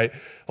rebounding, right?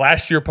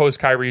 Last year,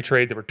 post-Kyrie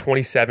trade, they were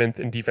 27th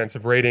in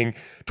defensive rating,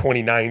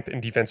 29th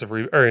in defensive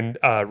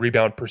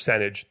rebound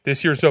percentage.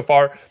 This year so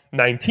far,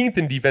 19th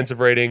in defensive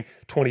rating,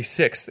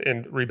 26th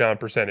in rebound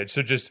percentage.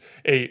 So just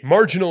a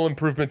marginal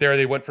improvement there.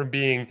 They went from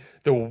being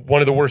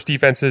one of the worst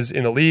defenses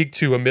in the league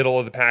to a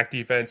middle-of-the-pack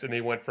defense, and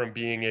they went from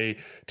being a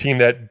team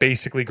that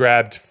basically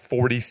grabbed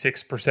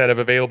 46% of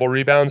available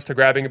rebounds to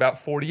grabbing about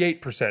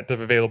 48%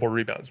 of available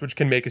rebounds, which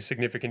can make a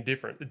significant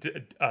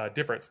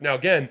difference. Now,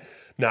 again,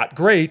 not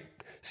great.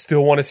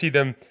 Still want to see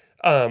them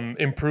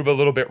improve a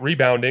little bit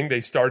rebounding. They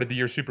started the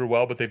year super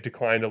well, but they've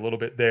declined a little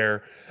bit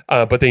there.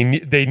 But they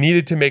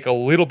needed to make a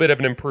little bit of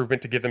an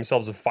improvement to give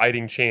themselves a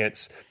fighting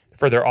chance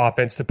for their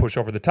offense to push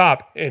over the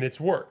top, and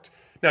it's worked.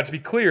 Now, to be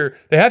clear,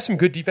 they have some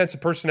good defensive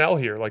personnel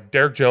here. Like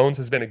Derek Jones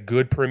has been a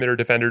good perimeter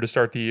defender to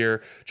start the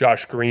year.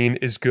 Josh Green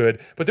is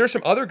good. But there's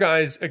some other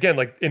guys, again,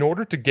 like in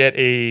order to get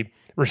a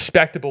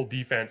respectable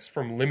defense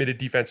from limited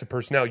defensive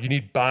personnel, you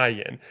need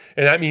buy-in.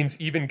 And that means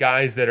even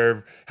guys that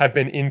have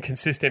been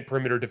inconsistent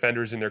perimeter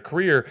defenders in their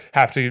career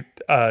have to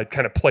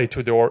kind of play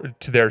to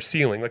their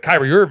ceiling. Like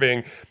Kyrie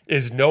Irving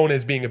is known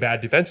as being a bad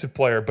defensive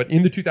player, but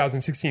in the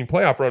 2016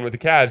 playoff run with the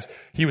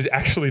Cavs, he was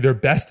actually their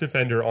best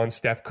defender on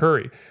Steph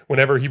Curry.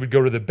 Whenever he would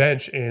go to the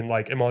bench and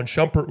like Iman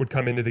Shumpert would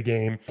come into the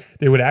game,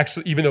 they would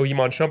actually, even though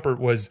Iman Shumpert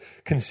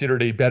was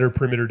considered a better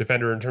perimeter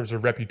defender in terms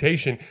of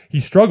reputation,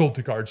 he struggled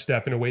to guard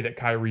Steph in a way that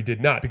Kyrie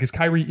did not, because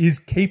Kyrie is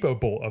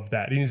capable of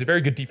that. And he's a very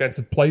good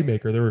defensive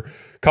playmaker. There were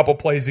a couple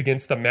plays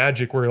against the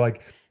Magic where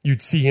like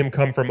you'd see him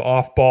come from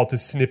off ball to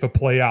sniff a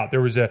play out.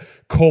 There was a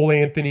Cole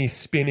Anthony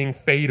spinning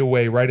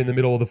fadeaway right in the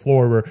middle of the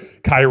floor where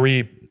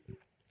Kyrie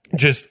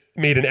just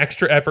made an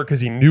extra effort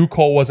because he knew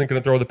Cole wasn't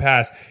going to throw the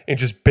pass and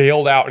just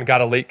bailed out and got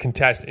a late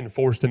contest and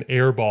forced an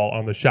air ball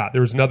on the shot.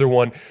 There was another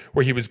one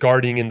where he was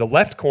guarding in the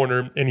left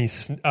corner and he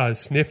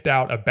sniffed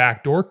out a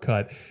backdoor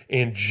cut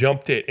and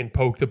jumped it and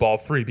poked the ball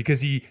free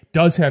because he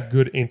does have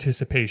good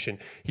anticipation.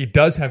 He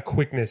does have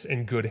quickness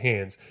and good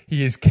hands.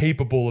 He is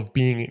capable of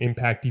being an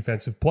impact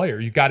defensive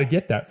player. You got to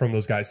get that from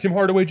those guys. Tim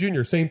Hardaway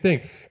Jr., same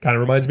thing. Kind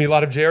of reminds me a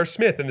lot of J.R.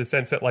 Smith in the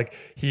sense that like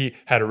he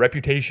had a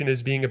reputation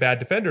as being a bad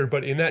defender,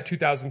 but in that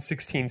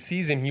 2016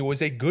 season, he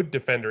was a good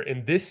defender.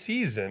 And this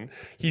season,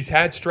 he's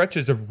had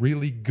stretches of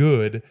really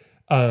good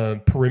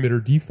perimeter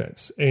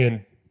defense.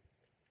 And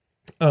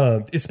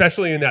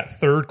especially in that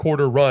third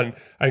quarter run,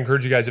 I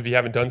encourage you guys, if you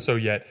haven't done so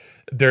yet,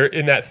 they're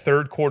in that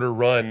third quarter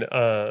run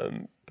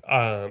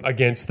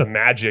against the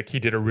Magic. He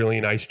did a really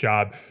nice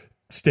job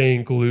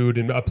staying glued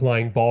and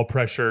applying ball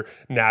pressure,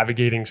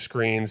 navigating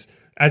screens.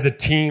 As a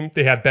team,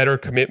 they have better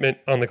commitment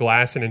on the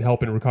glass and in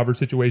help and recover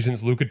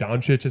situations. Luka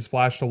Doncic has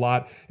flashed a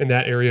lot in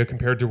that area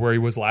compared to where he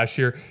was last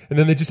year. And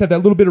then they just have that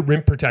little bit of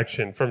rim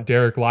protection from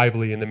Derek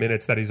Lively in the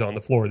minutes that he's on the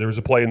floor. There was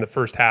a play in the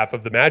first half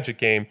of the Magic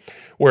game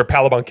where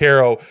Paolo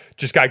Banchero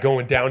just got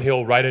going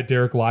downhill right at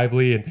Derek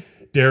Lively, and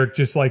Derek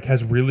just like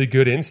has really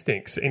good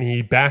instincts, and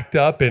he backed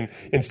up, and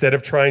instead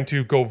of trying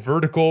to go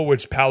vertical,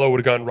 which Paolo would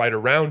have gone right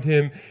around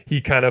him, he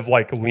kind of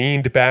like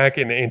leaned back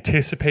and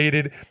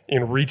anticipated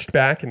and reached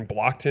back and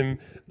blocked him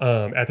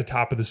at the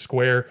top of the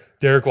square.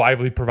 Derek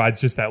Lively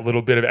provides just that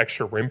little bit of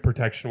extra rim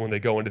protection when they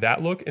go into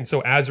that look. And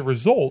so as a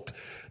result,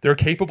 they're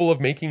capable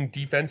of making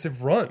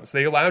defensive runs.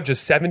 They allowed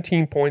just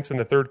 17 points in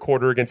the third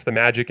quarter against the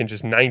Magic and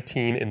just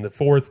 19 in the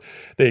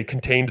fourth. They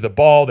contained the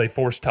ball. They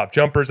forced tough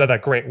jumpers. I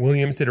thought Grant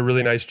Williams did a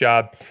really nice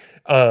job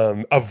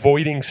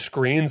avoiding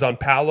screens on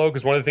Paolo,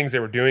 because one of the things they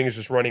were doing is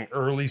just running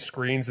early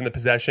screens in the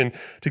possession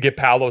to get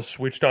Paolo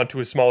switched onto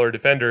a smaller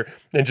defender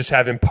and just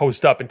have him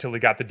post up until he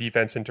got the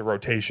defense into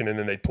rotation, and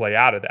then they'd play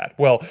out of that.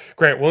 Well,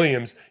 Grant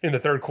Williams in the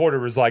third quarter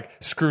was like,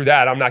 screw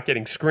that, I'm not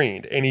getting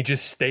screened. And he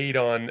just stayed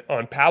on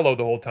Paolo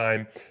the whole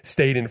time,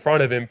 stayed in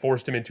front of him,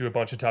 forced him into a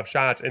bunch of tough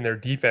shots, and their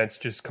defense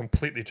just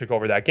completely took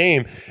over that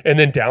game. And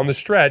then down the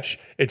stretch,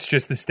 it's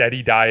just the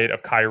steady diet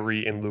of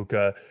Kyrie and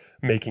Luka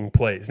making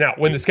plays. Now,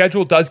 when the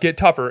schedule does get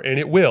tougher, and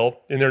it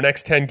will, in their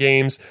next 10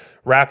 games,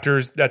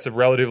 Raptors, that's a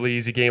relatively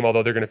easy game,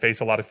 although they're going to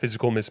face a lot of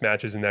physical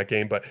mismatches in that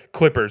game. But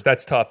Clippers,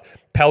 that's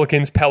tough.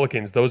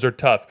 Pelicans, those are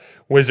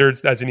tough.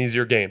 Wizards, that's an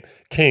easier game.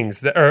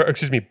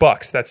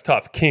 Bucks, that's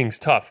tough. Kings,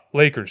 tough.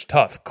 Lakers,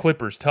 tough.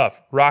 Clippers,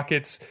 tough.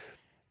 Rockets,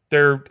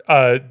 they're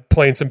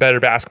playing some better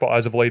basketball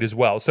as of late as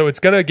well. So it's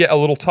going to get a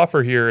little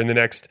tougher here in the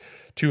next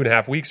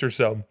 2.5 weeks or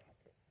so.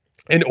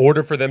 In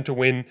order for them to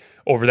win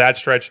over that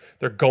stretch,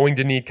 they're going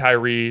to need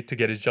Kyrie to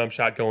get his jump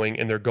shot going,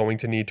 and they're going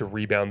to need to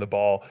rebound the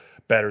ball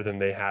better than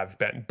they have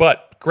been.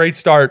 But great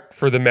start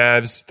for the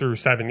Mavs through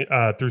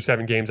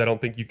seven games. I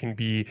don't think you can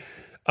be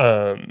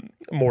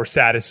more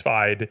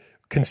satisfied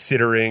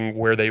considering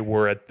where they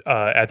were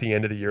at the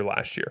end of the year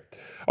last year.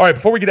 All right,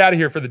 before we get out of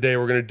here for the day,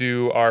 we're going to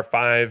do our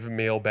 5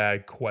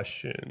 mailbag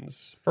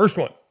questions. First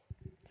one.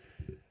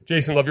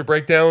 Jason, love your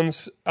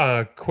breakdowns.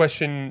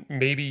 Question,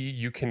 maybe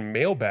you can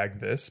mailbag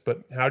this,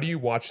 but how do you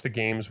watch the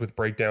games with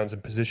breakdowns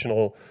and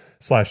positional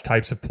 /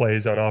 types of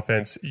plays on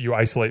offense? You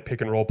isolate pick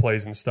and roll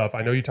plays and stuff.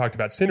 I know you talked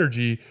about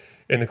Synergy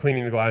in the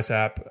Cleaning the Glass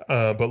app,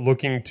 but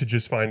looking to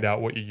just find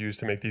out what you use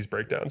to make these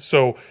breakdowns.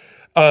 So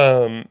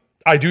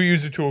I do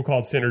use a tool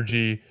called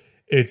Synergy.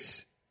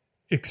 It's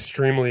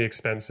extremely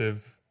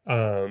expensive.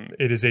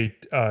 It is a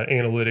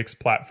analytics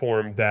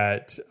platform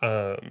that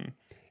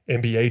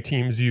NBA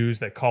teams use,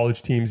 that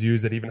college teams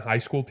use, that even high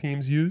school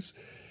teams use.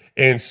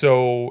 And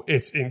so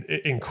it's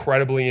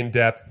incredibly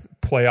in-depth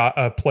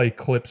play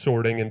clip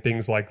sorting and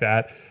things like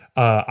that.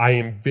 I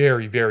am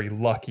very, very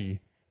lucky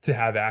to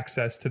have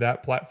access to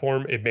that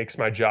platform. It makes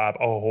my job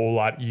a whole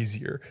lot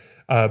easier,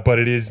 but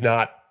it is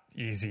not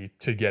easy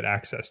to get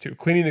access to.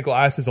 Cleaning the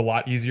Glass is a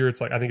lot easier.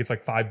 I think it's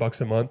like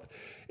 $5 a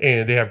month,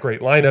 and they have great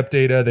lineup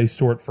data. They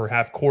sort for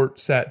half court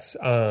sets.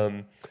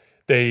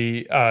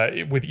 They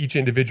with each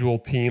individual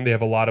team, they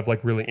have a lot of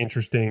like really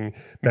interesting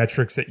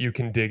metrics that you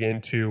can dig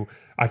into.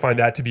 I find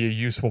that to be a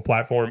useful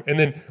platform. And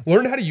then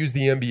learn how to use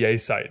the NBA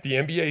site. The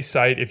NBA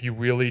site, if you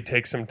really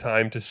take some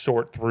time to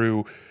sort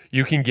through,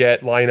 you can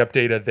get lineup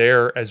data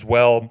there as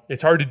well.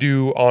 It's hard to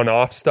do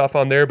on-off stuff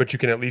on there, but you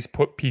can at least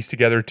piece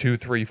together 2,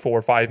 3,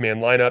 4, 5-man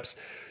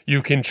lineups.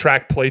 You can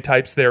track play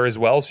types there as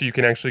well, so you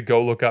can actually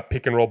go look up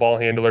pick and roll ball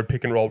handler,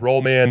 pick and roll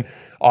roll man,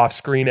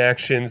 off-screen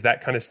actions,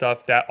 that kind of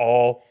stuff.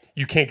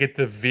 You can't get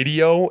the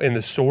video and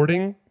the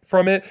sorting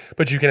from it,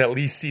 but you can at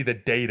least see the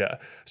data.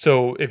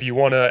 So if you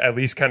want to at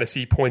least kind of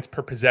see points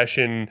per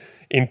possession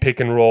in pick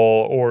and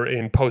roll or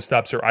in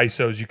post-ups or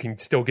ISOs, you can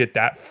still get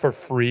that for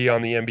free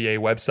on the NBA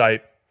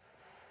website.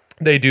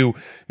 They do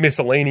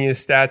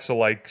miscellaneous stats, so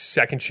like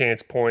second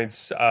chance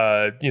points,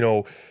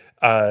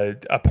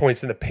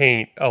 points in the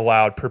paint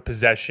allowed per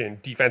possession,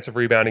 defensive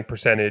rebounding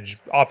percentage,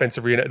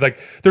 offensive rebounding. Like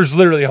there's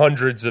literally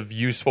hundreds of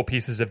useful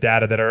pieces of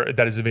data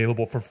that is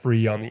available for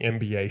free on the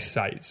NBA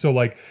site. So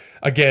like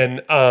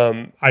again,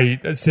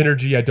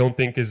 Synergy I don't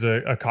think is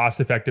a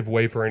cost-effective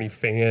way for any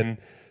fan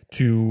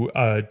to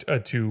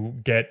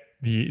get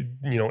the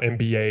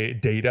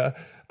NBA data,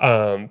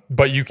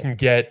 but you can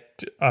get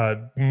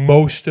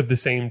most of the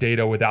same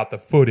data without the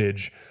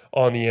footage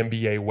on the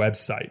NBA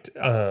website.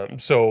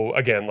 So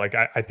again, like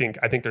I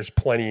think there's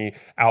plenty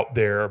out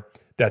there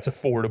that's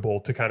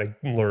affordable to kind of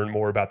learn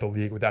more about the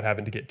league without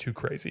having to get too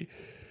crazy.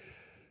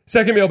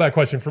 Second mailbag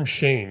question from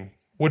Shane.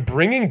 Would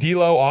bringing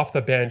D'Lo off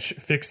the bench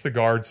fix the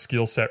guard's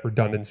skill set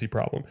redundancy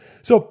problem?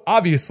 So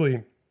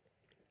obviously,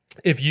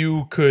 if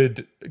you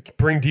could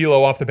bring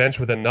D'Lo off the bench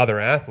with another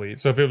athlete,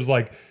 so if it was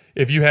like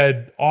if you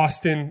had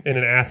Austin and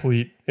an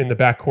athlete in the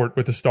backcourt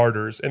with the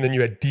starters, and then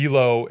you had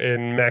D'Lo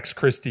and Max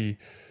Christie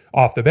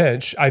off the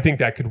bench, I think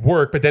that could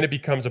work. But then it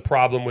becomes a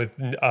problem with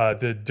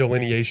the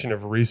delineation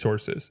of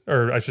resources,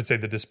 or I should say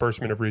the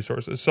disbursement of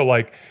resources. So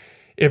like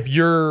if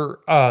you're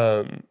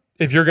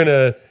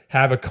gonna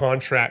have a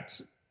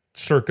contract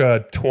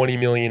circa $20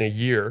 million a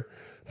year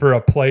for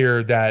a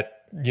player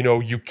that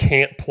you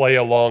can't play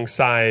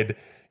alongside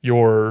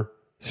your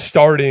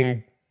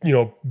starting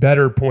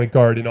better point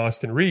guard in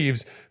Austin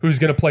Reeves, who's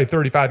going to play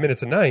 35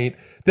 minutes a night,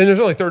 then there's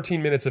only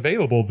 13 minutes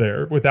available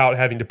there without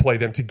having to play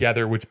them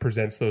together, which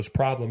presents those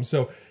problems.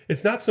 So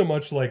it's not so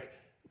much like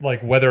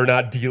whether or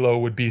not D'Lo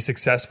would be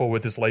successful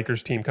with this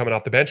Lakers team coming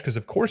off the bench, because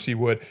of course he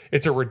would.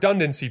 It's a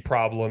redundancy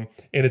problem,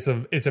 and it's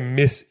a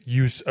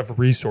misuse of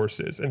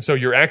resources. And so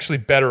you're actually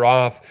better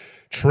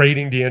off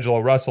trading D'Angelo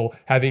Russell,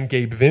 having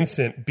Gabe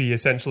Vincent be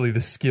essentially the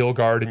skill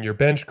guard in your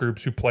bench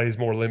groups who plays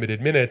more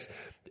limited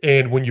minutes.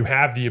 And when you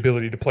have the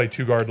ability to play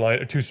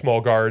two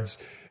small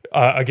guards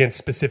against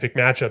specific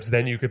matchups,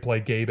 then you could play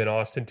Gabe and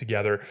Austin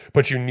together.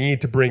 But you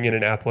need to bring in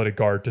an athletic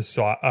guard to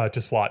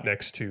slot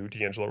next to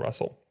D'Angelo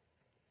Russell.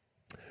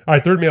 All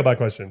right, third mailbag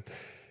question.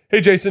 Hey,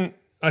 Jason,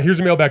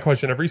 here's a mailbag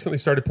question. I've recently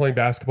started playing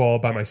basketball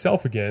by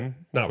myself again,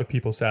 not with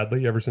people,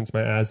 sadly, ever since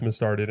my asthma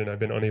started and I've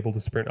been unable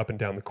to sprint up and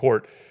down the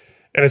court.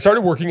 And I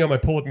started working on my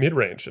pull-up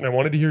mid-range, and I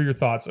wanted to hear your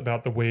thoughts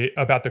about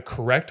the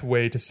correct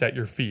way to set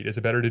your feet. Is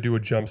it better to do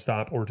a jump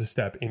stop or to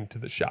step into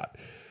the shot?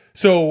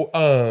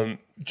 So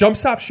jump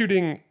stop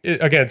shooting,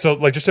 again, so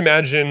just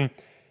imagine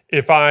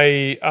if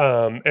I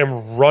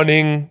am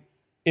running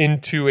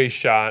into a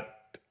shot,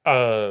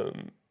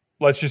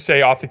 let's just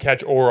say off the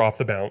catch or off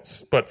the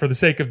bounce. But for the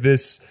sake of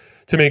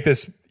this, to make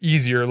this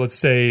easier, let's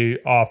say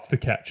off the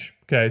catch.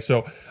 Okay,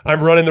 so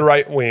I'm running the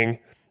right wing,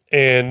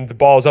 and the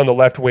ball's on the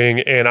left wing,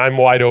 and I'm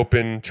wide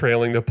open,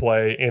 trailing the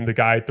play, and the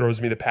guy throws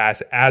me the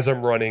pass as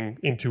I'm running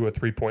into a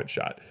three-point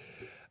shot.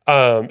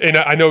 And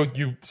I know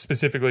you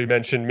specifically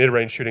mentioned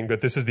mid-range shooting,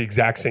 but this is the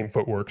exact same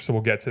footwork, so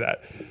we'll get to that.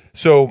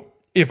 So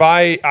if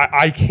I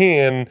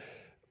can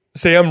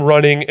say I'm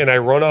running and I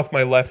run off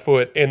my left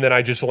foot and then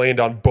I just land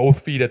on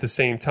both feet at the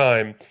same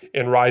time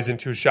and rise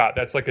into a shot,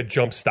 that's like a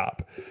jump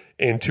stop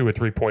into a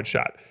three-point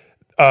shot.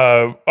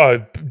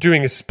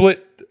 Doing a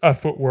split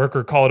footwork,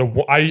 or call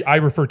it I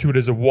refer to it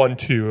as a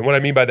 1-2. And what I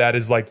mean by that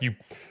is you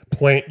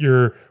plant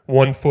your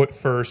one foot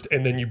first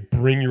and then you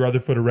bring your other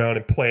foot around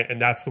and plant,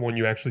 and that's the one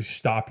you actually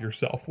stop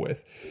yourself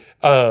with.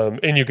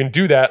 And you can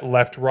do that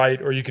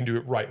left-right, or you can do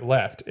it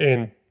right-left.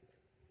 And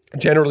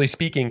generally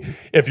speaking,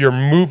 if you're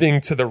moving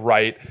to the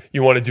right,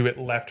 you want to do it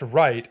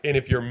left-right. And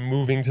if you're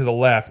moving to the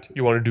left,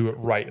 you want to do it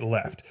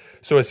right-left.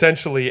 So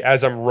essentially,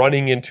 as I'm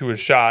running into a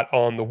shot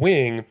on the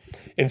wing,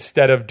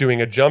 instead of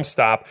doing a jump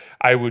stop,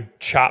 I would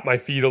chop my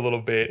feet a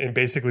little bit and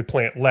basically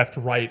plant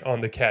left-right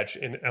on the catch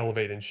and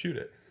elevate and shoot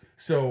it.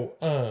 So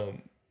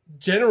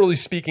generally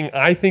speaking,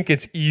 I think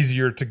it's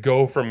easier to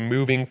go from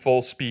moving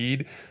full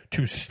speed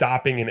to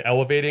stopping and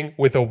elevating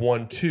with a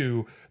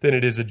 1-2 than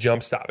it is a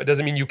jump stop. It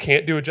doesn't mean you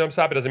can't do a jump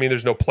stop. It doesn't mean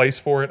there's no place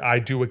for it. I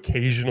do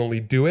occasionally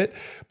do it,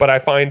 but I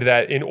find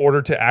that in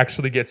order to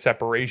actually get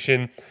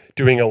separation,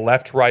 doing a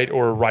left-right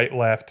or a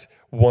right-left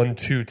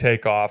 1-2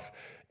 takeoff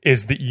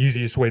is the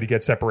easiest way to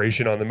get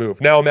separation on the move.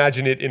 Now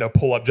imagine it in a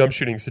pull-up jump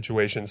shooting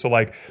situation. So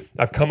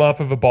I've come off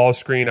of a ball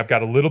screen, I've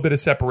got a little bit of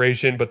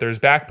separation, but there's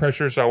back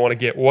pressure, so I want to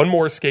get one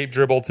more escape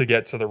dribble to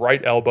get to the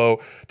right elbow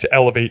to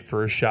elevate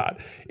for a shot.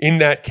 In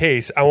that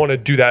case, I want to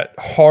do that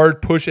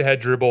hard push-ahead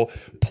dribble,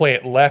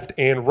 plant left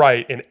and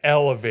right, and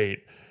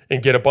elevate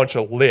and get a bunch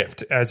of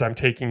lift as I'm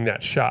taking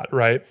that shot,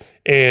 right?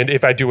 And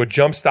if I do a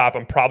jump stop,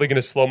 I'm probably going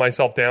to slow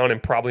myself down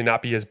and probably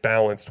not be as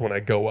balanced when I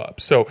go up.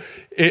 So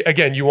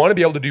again, you want to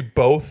be able to do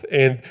both.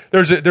 And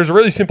there's a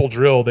really simple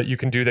drill that you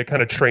can do that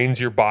kind of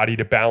trains your body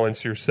to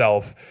balance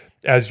yourself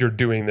as you're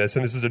doing this.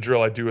 And this is a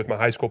drill I do with my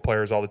high school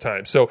players all the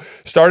time. So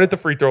start at the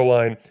free throw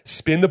line,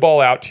 spin the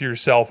ball out to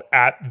yourself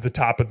at the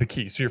top of the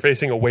key. So you're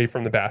facing away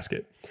from the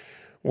basket.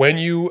 When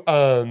you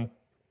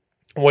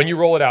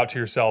roll it out to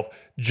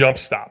yourself, jump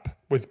stop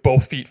with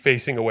both feet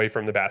facing away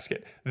from the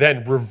basket.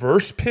 Then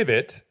reverse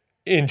pivot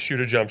and shoot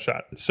a jump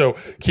shot. So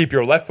keep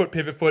your left foot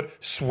pivot foot,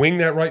 swing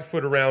that right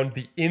foot around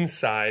the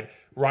inside,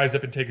 rise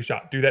up and take a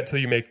shot. Do that till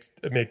you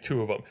make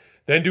two of them.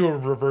 Then do a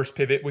reverse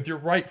pivot with your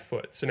right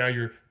foot. So now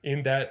you're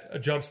in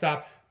that jump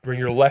stop, bring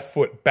your left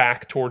foot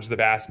back towards the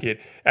basket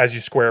as you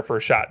square for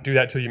a shot. Do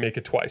that till you make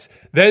it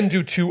twice. Then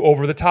do two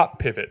over-the-top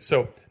pivots.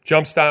 So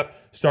jump stop,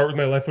 start with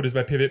my left foot as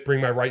my pivot,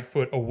 bring my right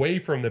foot away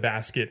from the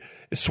basket,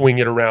 swing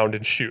it around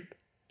and shoot.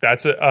 Do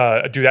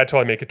that till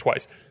I make it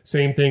twice.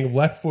 Same thing,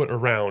 left foot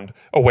around,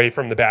 away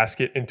from the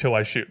basket until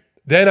I shoot.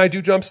 Then I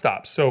do jump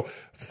stops. So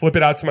flip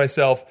it out to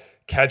myself,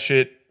 catch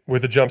it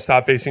with a jump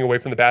stop facing away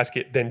from the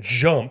basket, then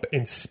jump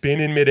and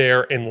spin in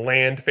midair and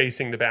land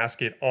facing the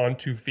basket on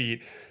 2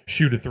 feet,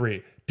 shoot a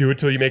three. Do it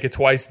till you make it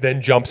twice,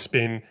 then jump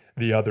spin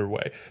the other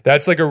way.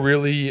 That's like a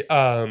really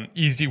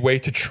easy way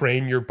to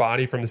train your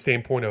body from the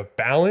standpoint of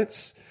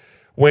balance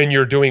when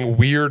you're doing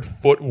weird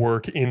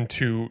footwork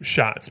into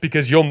shots,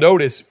 because you'll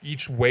notice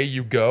each way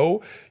you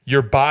go,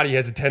 your body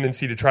has a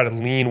tendency to try to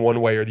lean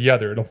one way or the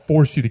other. It'll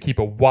force you to keep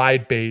a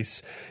wide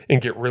base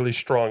and get really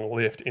strong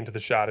lift into the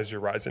shot as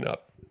you're rising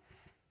up.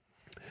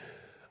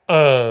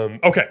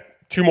 Okay,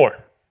 2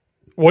 more.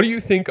 What do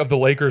you think of the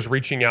Lakers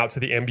reaching out to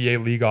the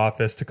NBA league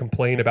office to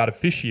complain about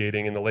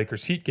officiating in the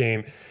Lakers Heat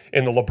game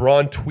and the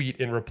LeBron tweet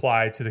in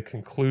reply to the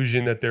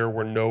conclusion that there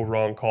were no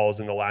wrong calls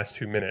in the last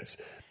 2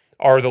 minutes?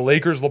 Are the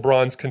Lakers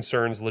LeBron's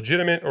concerns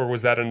legitimate, or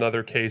was that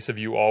another case of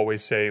you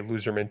always say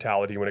loser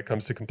mentality when it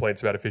comes to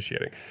complaints about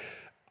officiating?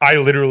 I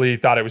literally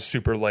thought it was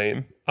super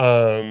lame.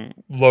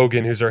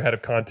 Logan, who's our head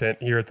of content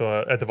here at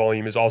the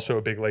Volume, is also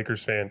a big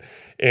Lakers fan,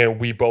 and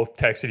we both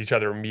texted each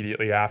other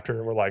immediately after,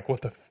 and we're like,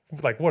 "What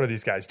what are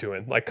these guys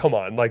doing? Like, come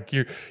on! Like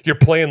you're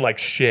playing like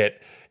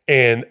shit."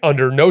 And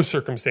under no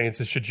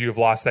circumstances should you have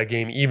lost that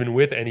game, even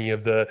with any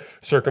of the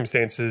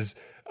circumstances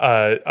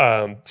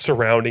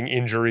surrounding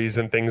injuries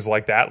and things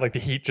like that. Like the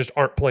Heat just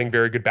aren't playing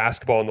very good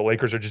basketball, and the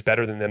Lakers are just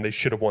better than them. They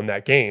should have won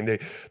that game.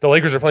 The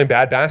Lakers are playing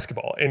bad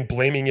basketball, and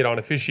blaming it on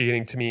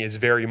officiating to me is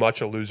very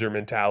much a loser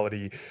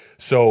mentality.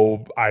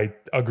 So I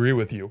agree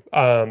with you.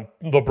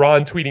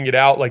 LeBron tweeting it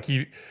out, like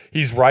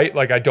he's right.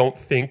 Like I don't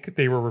think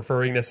they were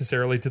referring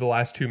necessarily to the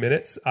last 2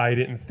 minutes. I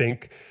didn't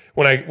think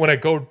when I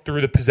go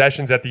through the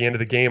possessions at the end of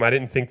the game, I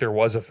didn't think there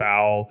was a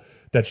foul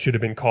that should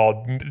have been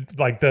called.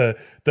 Like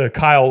the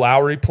Kyle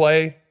Lowry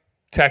play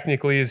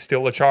technically is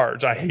still a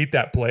charge. I hate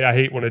that play. I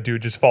hate when a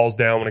dude just falls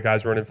down when a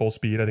guy's running full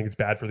speed. I think it's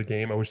bad for the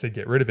game. I wish they'd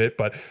get rid of it,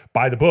 but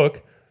by the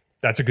book,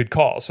 that's a good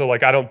call. So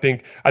like, I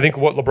think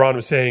what LeBron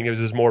was saying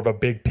is more of a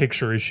big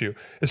picture issue.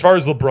 As far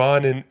as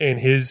LeBron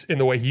and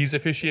the way he's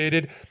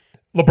officiated,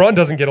 LeBron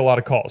doesn't get a lot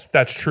of calls.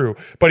 That's true.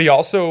 But he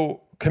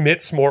also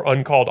commits more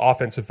uncalled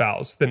offensive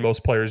fouls than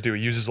most players do.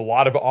 He uses a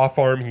lot of off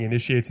arm. He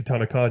initiates a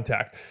ton of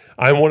contact.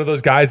 I'm one of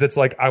those guys that's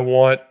like, I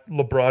want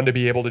LeBron to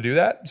be able to do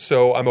that.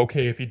 So I'm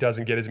okay if he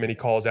doesn't get as many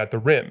calls at the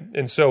rim.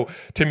 And so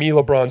to me,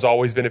 LeBron's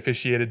always been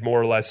officiated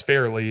more or less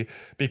fairly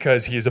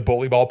because he is a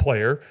bully ball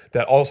player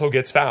that also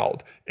gets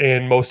fouled.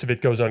 And most of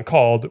it goes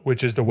uncalled,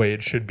 which is the way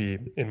it should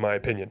be, in my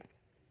opinion.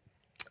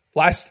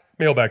 Last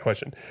mailbag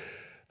question.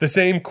 The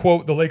same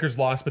quote, the Lakers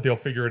lost, but they'll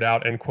figure it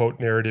out, end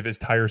quote, narrative is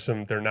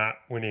tiresome. They're not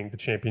winning the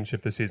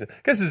championship this season. I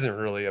guess this isn't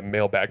really a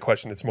mailbag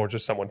question. It's more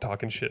just someone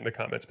talking shit in the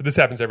comments. But this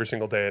happens every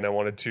single day, and I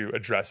wanted to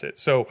address it.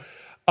 So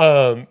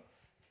I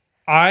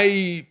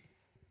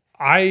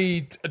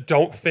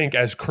don't think,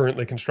 as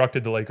currently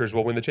constructed, the Lakers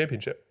will win the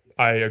championship.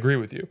 I agree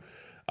with you.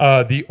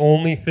 The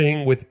only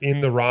thing within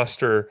the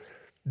roster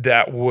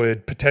that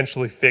would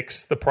potentially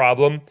fix the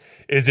problem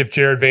is if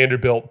Jared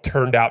Vanderbilt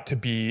turned out to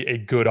be a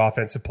good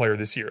offensive player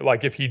this year.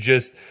 Like if he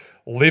just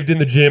lived in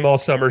the gym all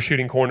summer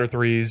shooting corner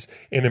threes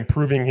and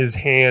improving his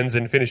hands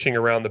and finishing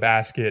around the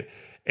basket,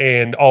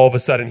 and all of a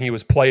sudden he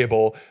was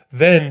playable,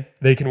 then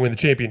they can win the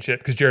championship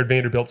because Jared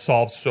Vanderbilt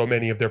solves so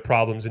many of their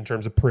problems in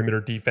terms of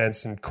perimeter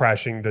defense and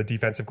crashing the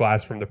defensive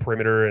glass from the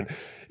perimeter. And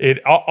it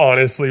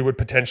honestly would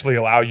potentially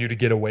allow you to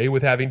get away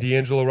with having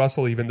D'Angelo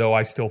Russell, even though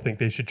I still think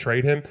they should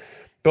trade him.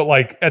 But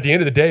like at the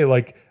end of the day,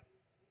 like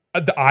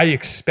I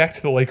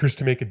expect the Lakers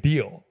to make a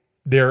deal.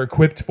 They're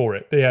equipped for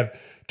it. They have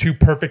two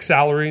perfect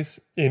salaries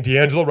in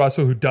D'Angelo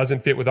Russell, who doesn't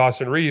fit with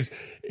Austin Reeves,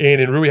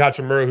 and in Rui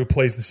Hachimura, who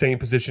plays the same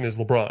position as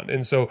LeBron.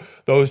 And so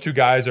those two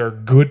guys are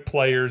good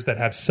players that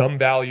have some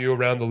value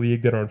around the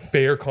league, that are on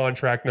fair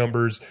contract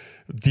numbers.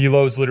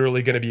 D'Lo's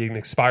literally going to be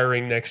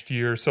expiring next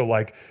year. So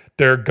like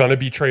they're going to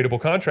be tradable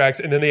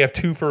contracts. And then they have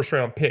 2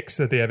 first-round picks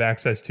that they have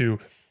access to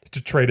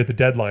trade at the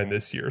deadline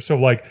this year. So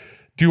like,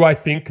 do I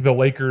think the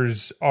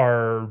Lakers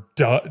are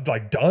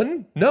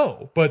done?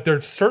 No, but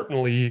they're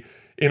certainly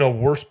in a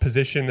worse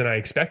position than I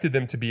expected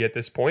them to be at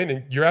this point.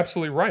 And you're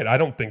absolutely right. I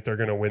don't think they're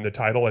going to win the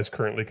title as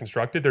currently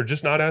constructed. They're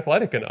just not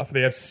athletic enough.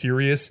 They have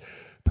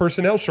serious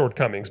personnel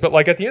shortcomings. But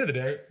like at the end of the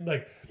day,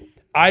 like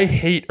I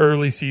hate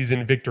early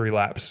season victory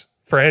laps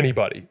for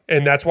anybody.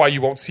 And that's why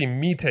you won't see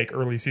me take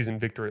early season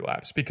victory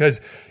laps,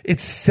 because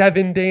it's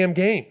 7 damn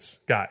games,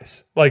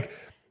 guys. Like,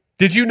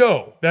 did you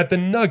know that the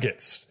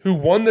Nuggets, who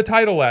won the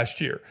title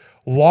last year,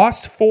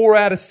 lost 4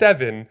 out of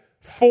 7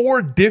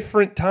 4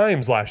 different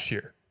times last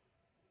year?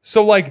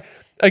 So, like,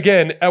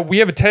 again, we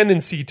have a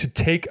tendency to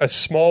take a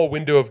small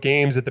window of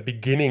games at the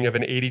beginning of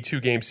an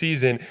 82-game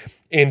season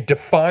and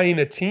define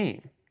a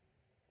team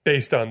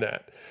based on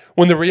that,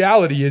 when the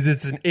reality is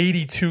it's an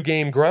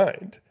 82-game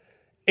grind.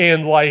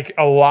 And, like,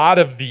 a lot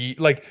of the,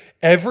 like,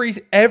 every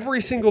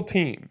single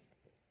team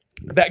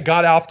that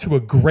got off to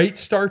a great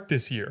start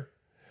this year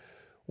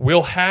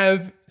will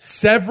have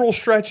several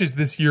stretches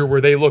this year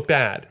where they look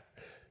bad.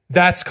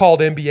 That's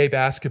called NBA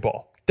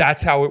basketball.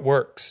 That's how it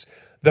works.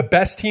 The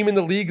best team in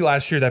the league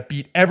last year that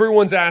beat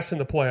everyone's ass in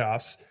the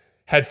playoffs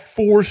had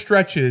 4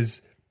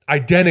 stretches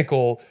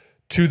identical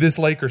to this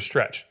Lakers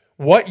stretch.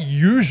 What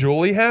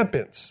usually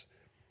happens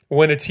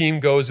when a team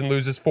goes and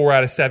loses 4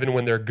 out of 7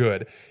 when they're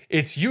good?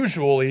 It's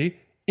usually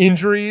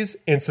injuries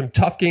and some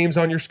tough games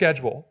on your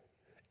schedule.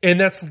 And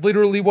that's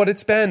literally what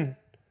it's been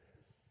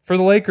for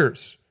the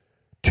Lakers.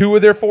 2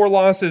 of their 4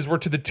 losses were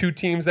to the 2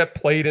 teams that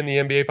played in the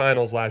NBA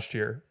Finals last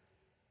year,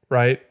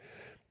 right?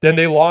 Then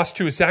they lost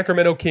to a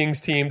Sacramento Kings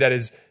team that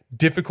is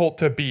difficult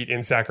to beat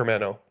in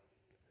Sacramento,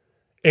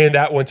 and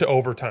that went to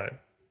overtime.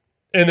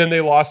 And then they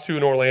lost to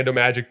an Orlando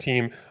Magic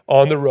team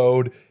on the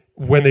road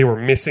when they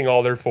were missing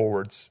all their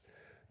forwards.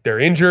 They're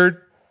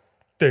injured,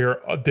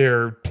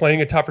 they're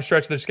playing a tougher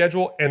stretch of their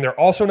schedule, and they're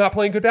also not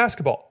playing good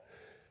basketball.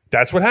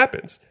 That's what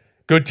happens.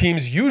 Good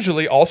teams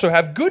usually also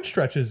have good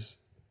stretches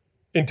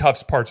in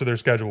tough parts of their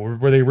schedule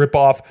where they rip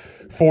off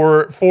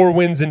four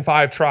wins in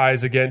 5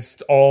 tries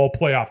against all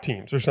playoff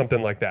teams or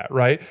something like that,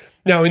 right?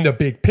 Now, in the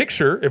big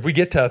picture, if we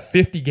get to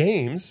 50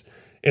 games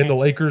and the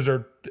Lakers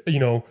are,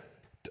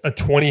 a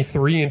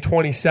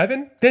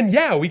 23-27, then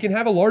yeah, we can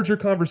have a larger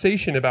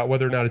conversation about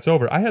whether or not it's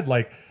over. I had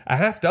like a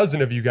half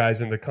dozen of you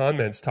guys in the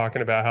comments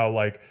talking about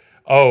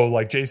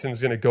how Jason's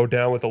going to go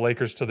down with the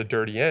Lakers to the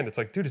dirty end. It's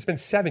like, dude, it's been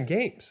 7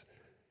 games.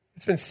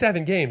 It's been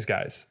 7 games,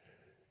 guys.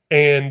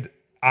 And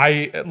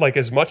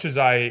as much as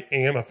I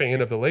am a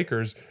fan of the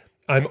Lakers,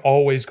 I'm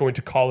always going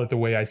to call it the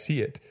way I see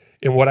it.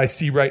 And what I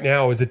see right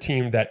now is a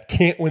team that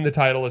can't win the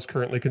title as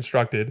currently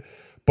constructed,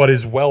 but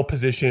is well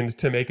positioned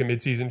to make a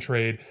midseason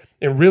trade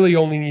and really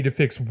only need to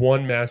fix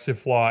one massive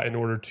flaw in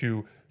order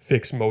to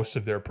fix most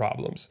of their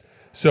problems.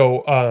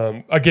 So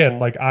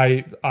again,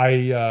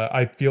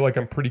 I feel like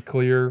I'm pretty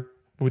clear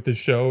with the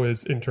show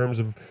is in terms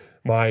of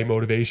my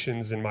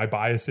motivations and my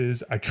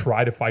biases. I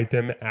try to fight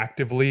them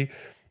actively.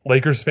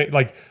 Lakers fan,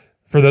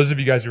 for those of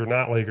you guys who are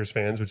not Lakers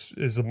fans, which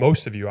is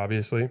most of you,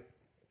 obviously,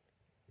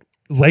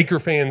 Laker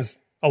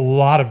fans, a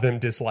lot of them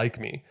dislike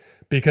me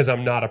because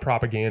I'm not a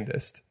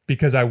propagandist,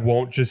 because I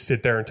won't just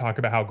sit there and talk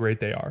about how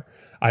great they are.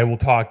 I will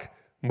talk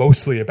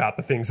mostly about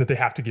the things that they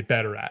have to get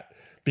better at,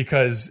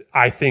 because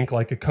I think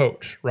like a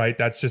coach, right?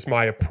 That's just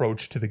my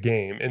approach to the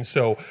game. And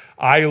so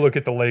I look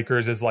at the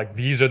Lakers as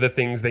these are the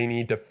things they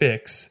need to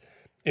fix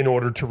in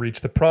order to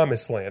reach the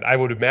promised land. I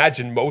would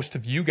imagine most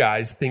of you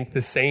guys think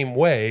the same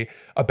way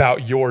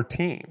about your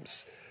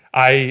teams.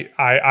 I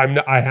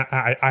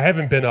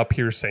haven't been up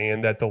here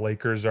saying that the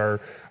Lakers are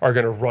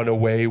going to run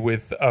away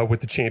with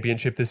the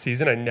championship this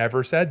season. I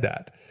never said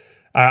that.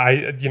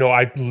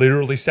 I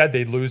literally said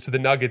they'd lose to the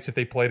Nuggets if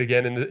they played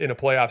again in a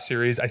playoff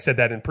series. I said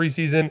that in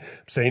preseason.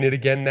 I'm saying it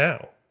again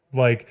now.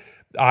 But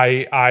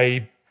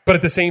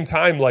at the same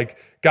time,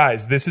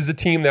 guys, this is a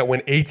team that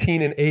went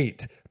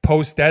 18-8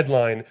 post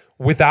deadline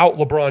without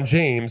LeBron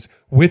James,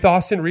 with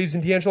Austin Reeves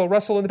and D'Angelo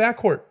Russell in the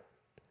backcourt.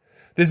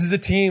 This is a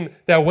team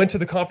that went to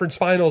the conference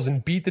finals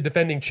and beat the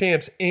defending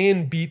champs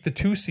and beat the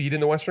 2 seed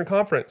in the Western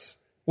Conference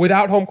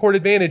without home court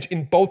advantage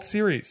in both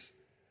series.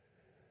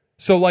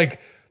 So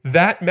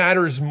that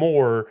matters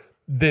more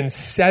than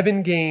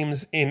 7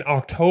 games in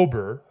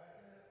October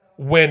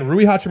when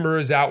Rui Hachimura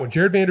is out, when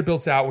Jared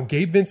Vanderbilt's out, when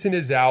Gabe Vincent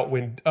is out,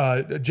 when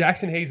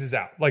Jackson Hayes is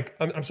out.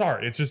 I'm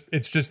sorry. It's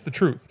just the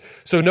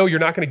truth. So no, you're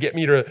not going to get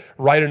me to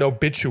write an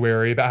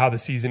obituary about how the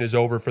season is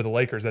over for the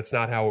Lakers. That's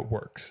not how it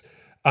works.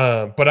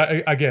 But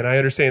I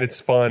understand it's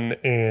fun,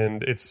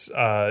 and it's,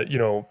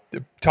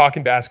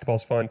 talking basketball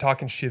is fun.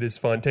 Talking shit is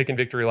fun. Taking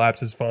victory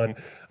laps is fun.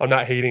 I'm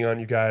not hating on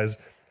you guys.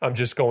 I'm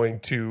just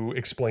going to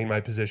explain my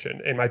position.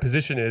 And my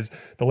position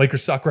is the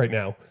Lakers suck right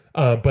now,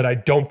 but I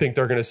don't think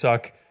they're going to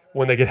suck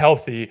when they get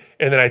healthy.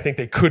 And then I think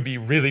they could be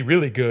really,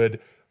 really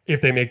good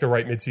if they make the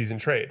right midseason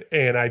trade.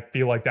 And I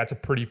feel like that's a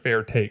pretty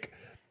fair take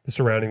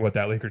surrounding what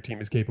that Laker team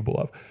is capable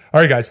of.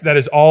 All right, guys, that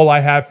is all I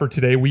have for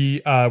today.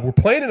 We're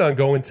planning on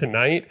going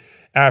tonight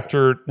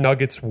after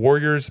Nuggets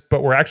Warriors,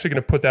 but we're actually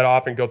going to put that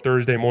off and go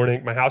Thursday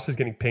morning. My house is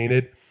getting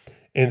painted,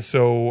 and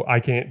so I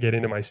can't get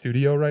into my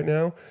studio right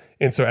now.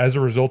 And so as a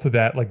result of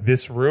that,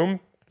 this room,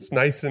 it's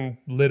nice and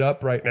lit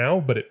up right now,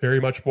 but it very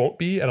much won't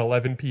be at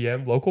 11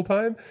 p.m. local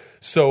time.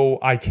 So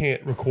I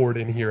can't record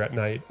in here at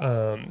night,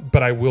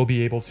 but I will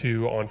be able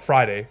to on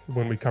Friday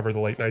when we cover the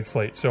late night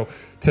slate. So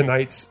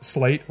tonight's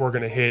slate, we're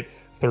going to hit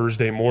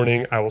Thursday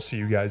morning. I will see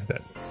you guys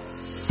then.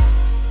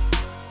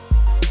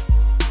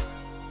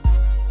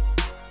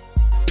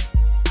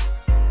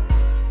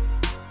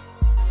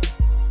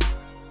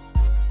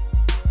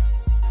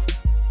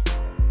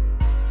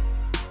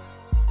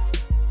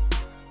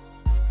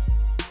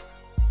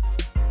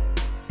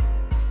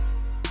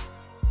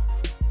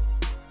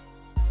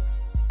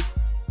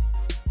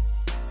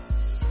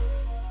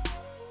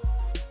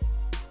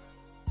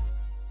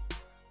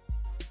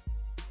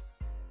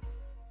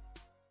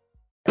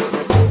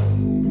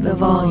 The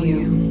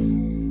volume.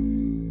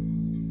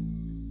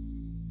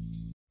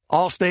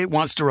 Allstate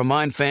wants to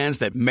remind fans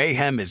that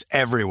mayhem is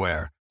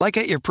everywhere, like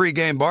at your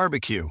pregame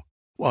barbecue.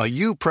 While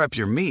you prep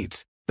your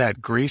meats,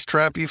 that grease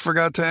trap you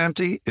forgot to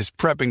empty is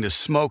prepping to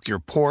smoke your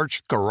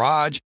porch,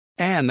 garage,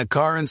 and the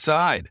car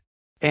inside.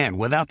 And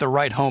without the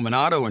right home and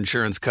auto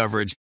insurance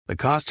coverage, the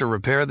cost to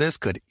repair this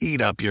could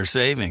eat up your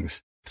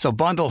savings. So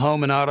bundle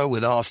home and auto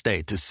with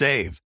Allstate to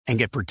save and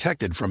get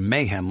protected from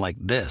mayhem like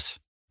this.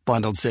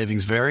 Bundled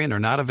savings vary and are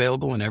not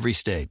available in every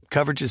state.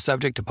 Coverage is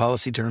subject to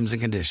policy terms and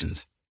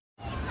conditions.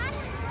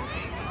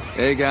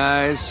 Hey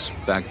guys,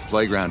 back at the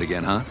playground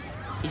again, huh?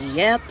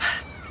 Yep.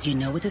 You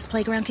know what this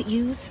playground could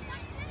use?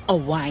 A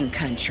wine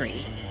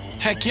country.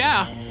 Heck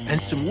yeah,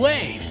 and some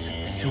waves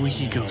so we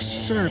could go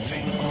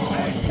surfing.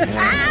 Oh,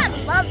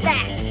 Ah, love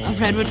that. A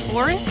redwood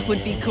forest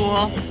would be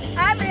cool.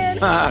 I'm in.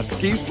 Ah,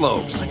 ski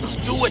slopes. let's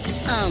do it.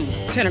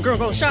 Can a girl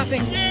go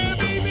shopping? Yeah,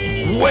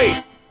 baby.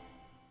 Wait!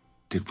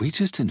 Did we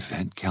just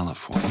invent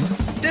California?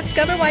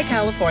 Discover why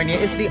California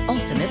is the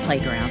ultimate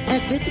playground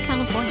at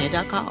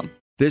visitcalifornia.com.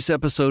 This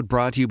episode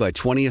brought to you by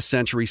 20th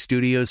Century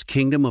Studios'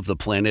 Kingdom of the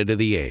Planet of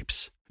the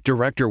Apes.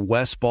 Director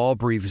Wes Ball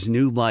breathes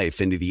new life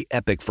into the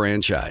epic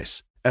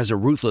franchise. As a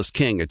ruthless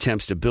king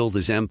attempts to build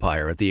his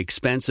empire at the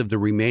expense of the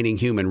remaining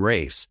human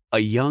race, a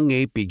young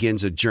ape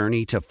begins a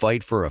journey to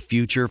fight for a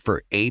future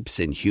for apes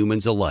and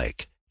humans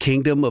alike.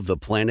 Kingdom of the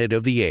Planet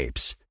of the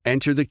Apes.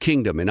 Enter the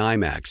kingdom in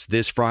IMAX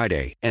this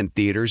Friday and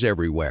theaters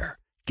everywhere.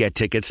 Get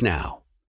tickets now.